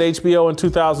arrived at HBO in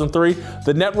 2003,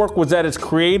 the network was at its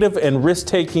creative and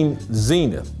risk-taking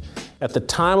zenith. At the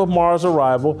time of Maher's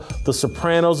arrival, The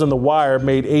Sopranos and The Wire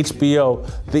made HBO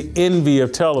the envy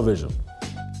of television.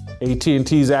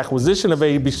 AT&T's acquisition of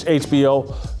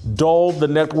HBO dulled the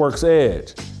network's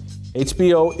edge.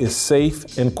 HBO is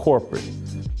safe and corporate.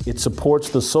 It supports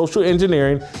the social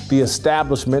engineering the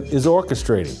establishment is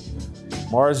orchestrating.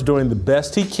 Maher is doing the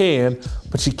best he can,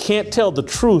 but you can't tell the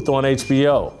truth on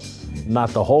HBO.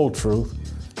 Not the whole truth.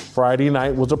 Friday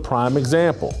night was a prime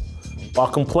example. While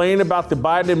complaining about the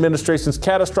Biden administration's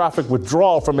catastrophic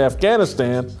withdrawal from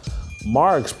Afghanistan,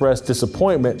 Maher expressed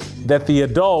disappointment that the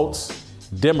adults,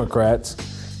 Democrats,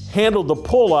 handled the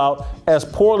pullout as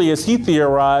poorly as he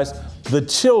theorized the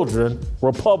children,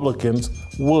 Republicans,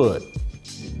 would.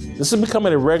 This is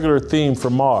becoming a regular theme for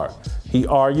Maher. He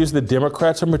argues that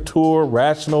Democrats are mature,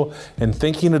 rational, and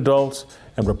thinking adults,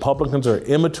 and Republicans are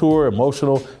immature,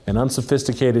 emotional, and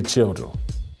unsophisticated children.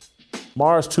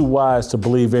 Maher is too wise to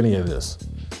believe any of this.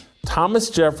 Thomas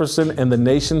Jefferson and the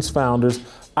nation's founders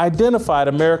identified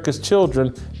America's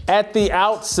children at the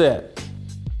outset.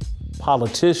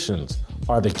 Politicians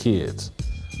are the kids,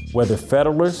 whether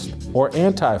Federalist or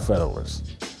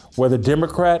anti-Federalist, whether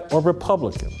Democrat or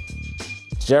Republican.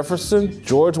 Jefferson,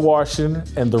 George Washington,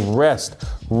 and the rest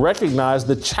recognized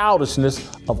the childishness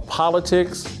of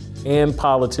politics and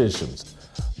politicians.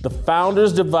 The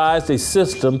founders devised a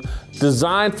system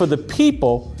designed for the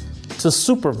people to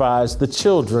supervise the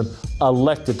children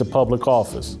elected to public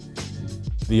office.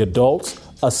 The adults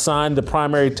assigned the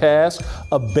primary task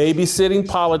of babysitting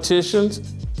politicians.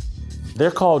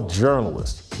 They're called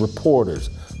journalists, reporters,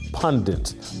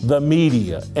 pundits, the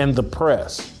media, and the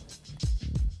press.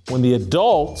 When the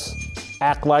adults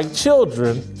act like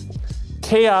children,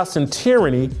 chaos and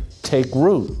tyranny take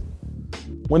root.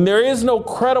 When there is no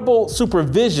credible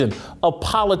supervision of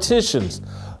politicians,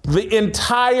 the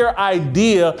entire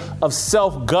idea of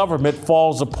self-government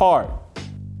falls apart.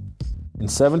 In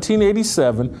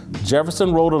 1787,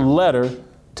 Jefferson wrote a letter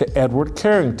to Edward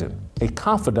Carrington, a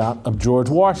confidant of George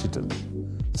Washington,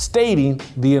 stating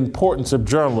the importance of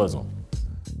journalism.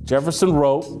 Jefferson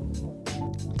wrote,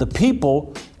 "The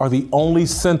people are the only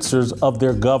censors of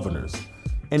their governors,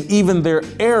 and even their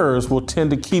errors will tend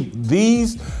to keep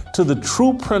these to the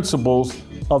true principles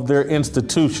of their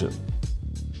institution."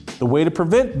 The way to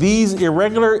prevent these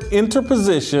irregular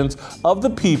interpositions of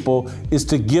the people is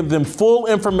to give them full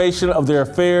information of their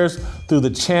affairs through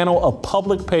the channel of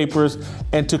public papers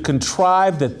and to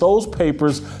contrive that those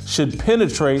papers should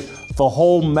penetrate the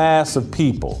whole mass of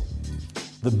people.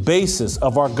 The basis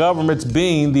of our governments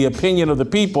being the opinion of the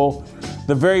people,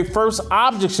 the very first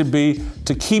object should be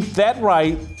to keep that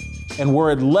right, and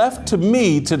were it left to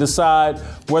me to decide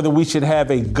whether we should have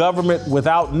a government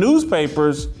without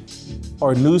newspapers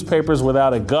or newspapers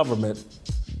without a government,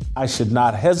 I should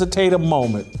not hesitate a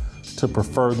moment to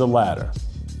prefer the latter.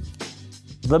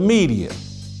 The media,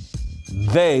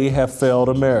 they have failed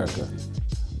America.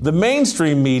 The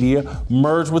mainstream media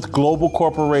merged with global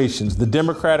corporations, the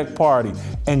Democratic Party,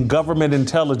 and government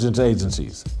intelligence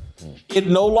agencies. It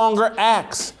no longer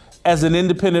acts as an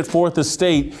independent fourth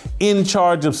estate in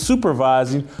charge of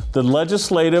supervising the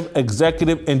legislative,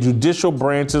 executive, and judicial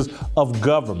branches of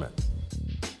government.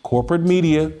 Corporate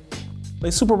media,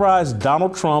 they supervise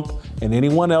Donald Trump and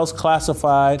anyone else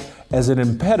classified as an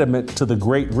impediment to the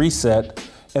Great Reset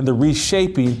and the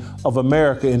reshaping of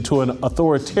America into an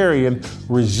authoritarian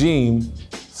regime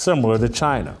similar to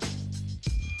China.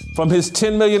 From his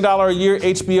 $10 million a year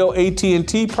HBO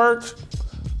AT&T perch,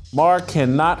 Maher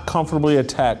cannot comfortably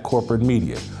attack corporate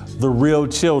media, the real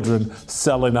children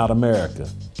selling out America.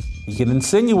 He can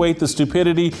insinuate the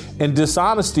stupidity and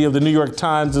dishonesty of the New York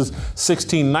Times'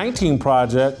 1619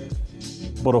 Project,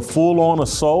 but a full-on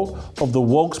assault of the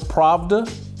woke's Pravda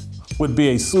would be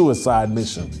a suicide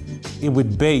mission. It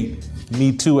would bait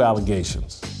Me Too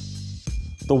allegations.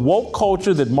 The woke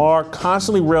culture that Maher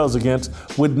constantly rails against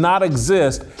would not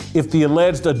exist if the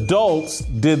alleged adults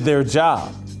did their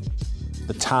job.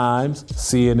 The Times,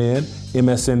 CNN,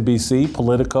 MSNBC,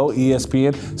 Politico,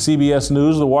 ESPN, CBS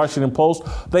News, The Washington Post,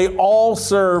 they all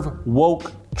serve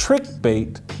woke trick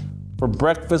bait for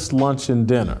breakfast, lunch, and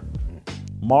dinner.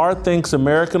 Maher thinks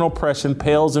American oppression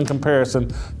pales in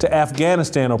comparison to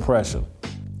Afghanistan oppression.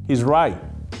 He's right.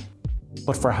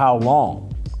 But for how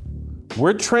long?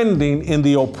 We're trending in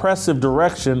the oppressive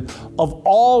direction of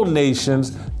all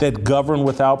nations that govern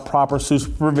without proper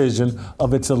supervision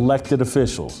of its elected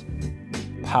officials.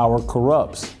 Power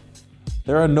corrupts.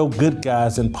 There are no good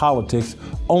guys in politics,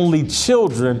 only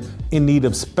children in need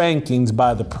of spankings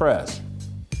by the press.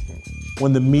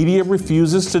 When the media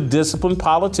refuses to discipline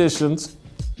politicians,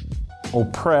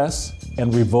 oppress,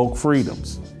 and revoke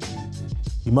freedoms.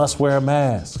 You must wear a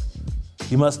mask.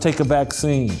 You must take a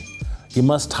vaccine. You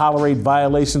must tolerate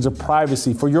violations of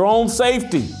privacy for your own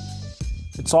safety.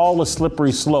 It's all a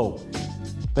slippery slope.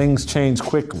 Things change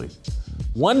quickly.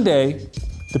 One day,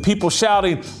 the people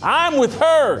shouting, "I'm with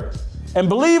her," and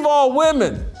 "believe all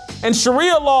women," and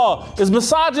Sharia law is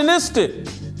misogynistic.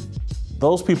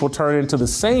 Those people turn into the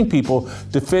same people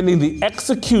defending the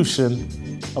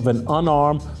execution of an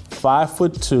unarmed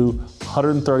 5'2",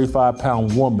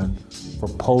 135-pound woman for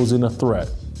posing a threat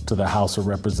to the House of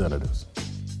Representatives.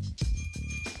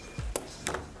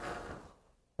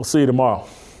 We'll see you tomorrow.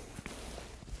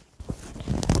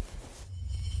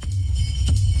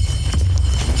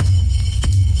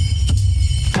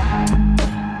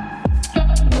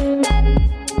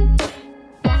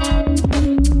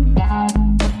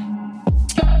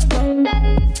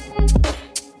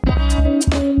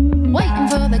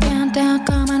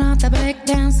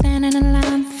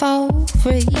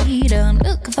 Freedom,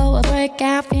 looking for a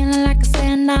breakout, feeling like a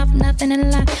standoff, nothing in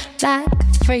life like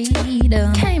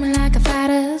freedom. Came like a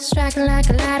fighter, striking like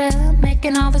a ladder,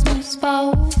 making all these moves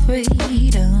for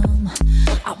freedom.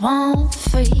 I want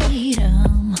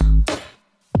freedom.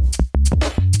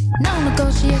 No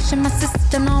negotiation, my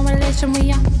sister, no relation,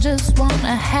 we all just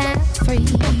wanna have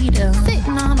freedom.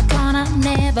 Sitting on a corner,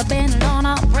 never been alone,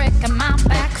 I'm breaking my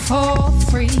back for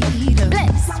freedom.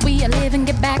 Blessed, we are living,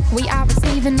 get back, we are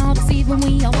receiving, all deceiving,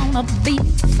 we all wanna be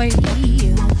free.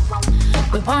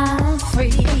 We want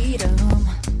freedom.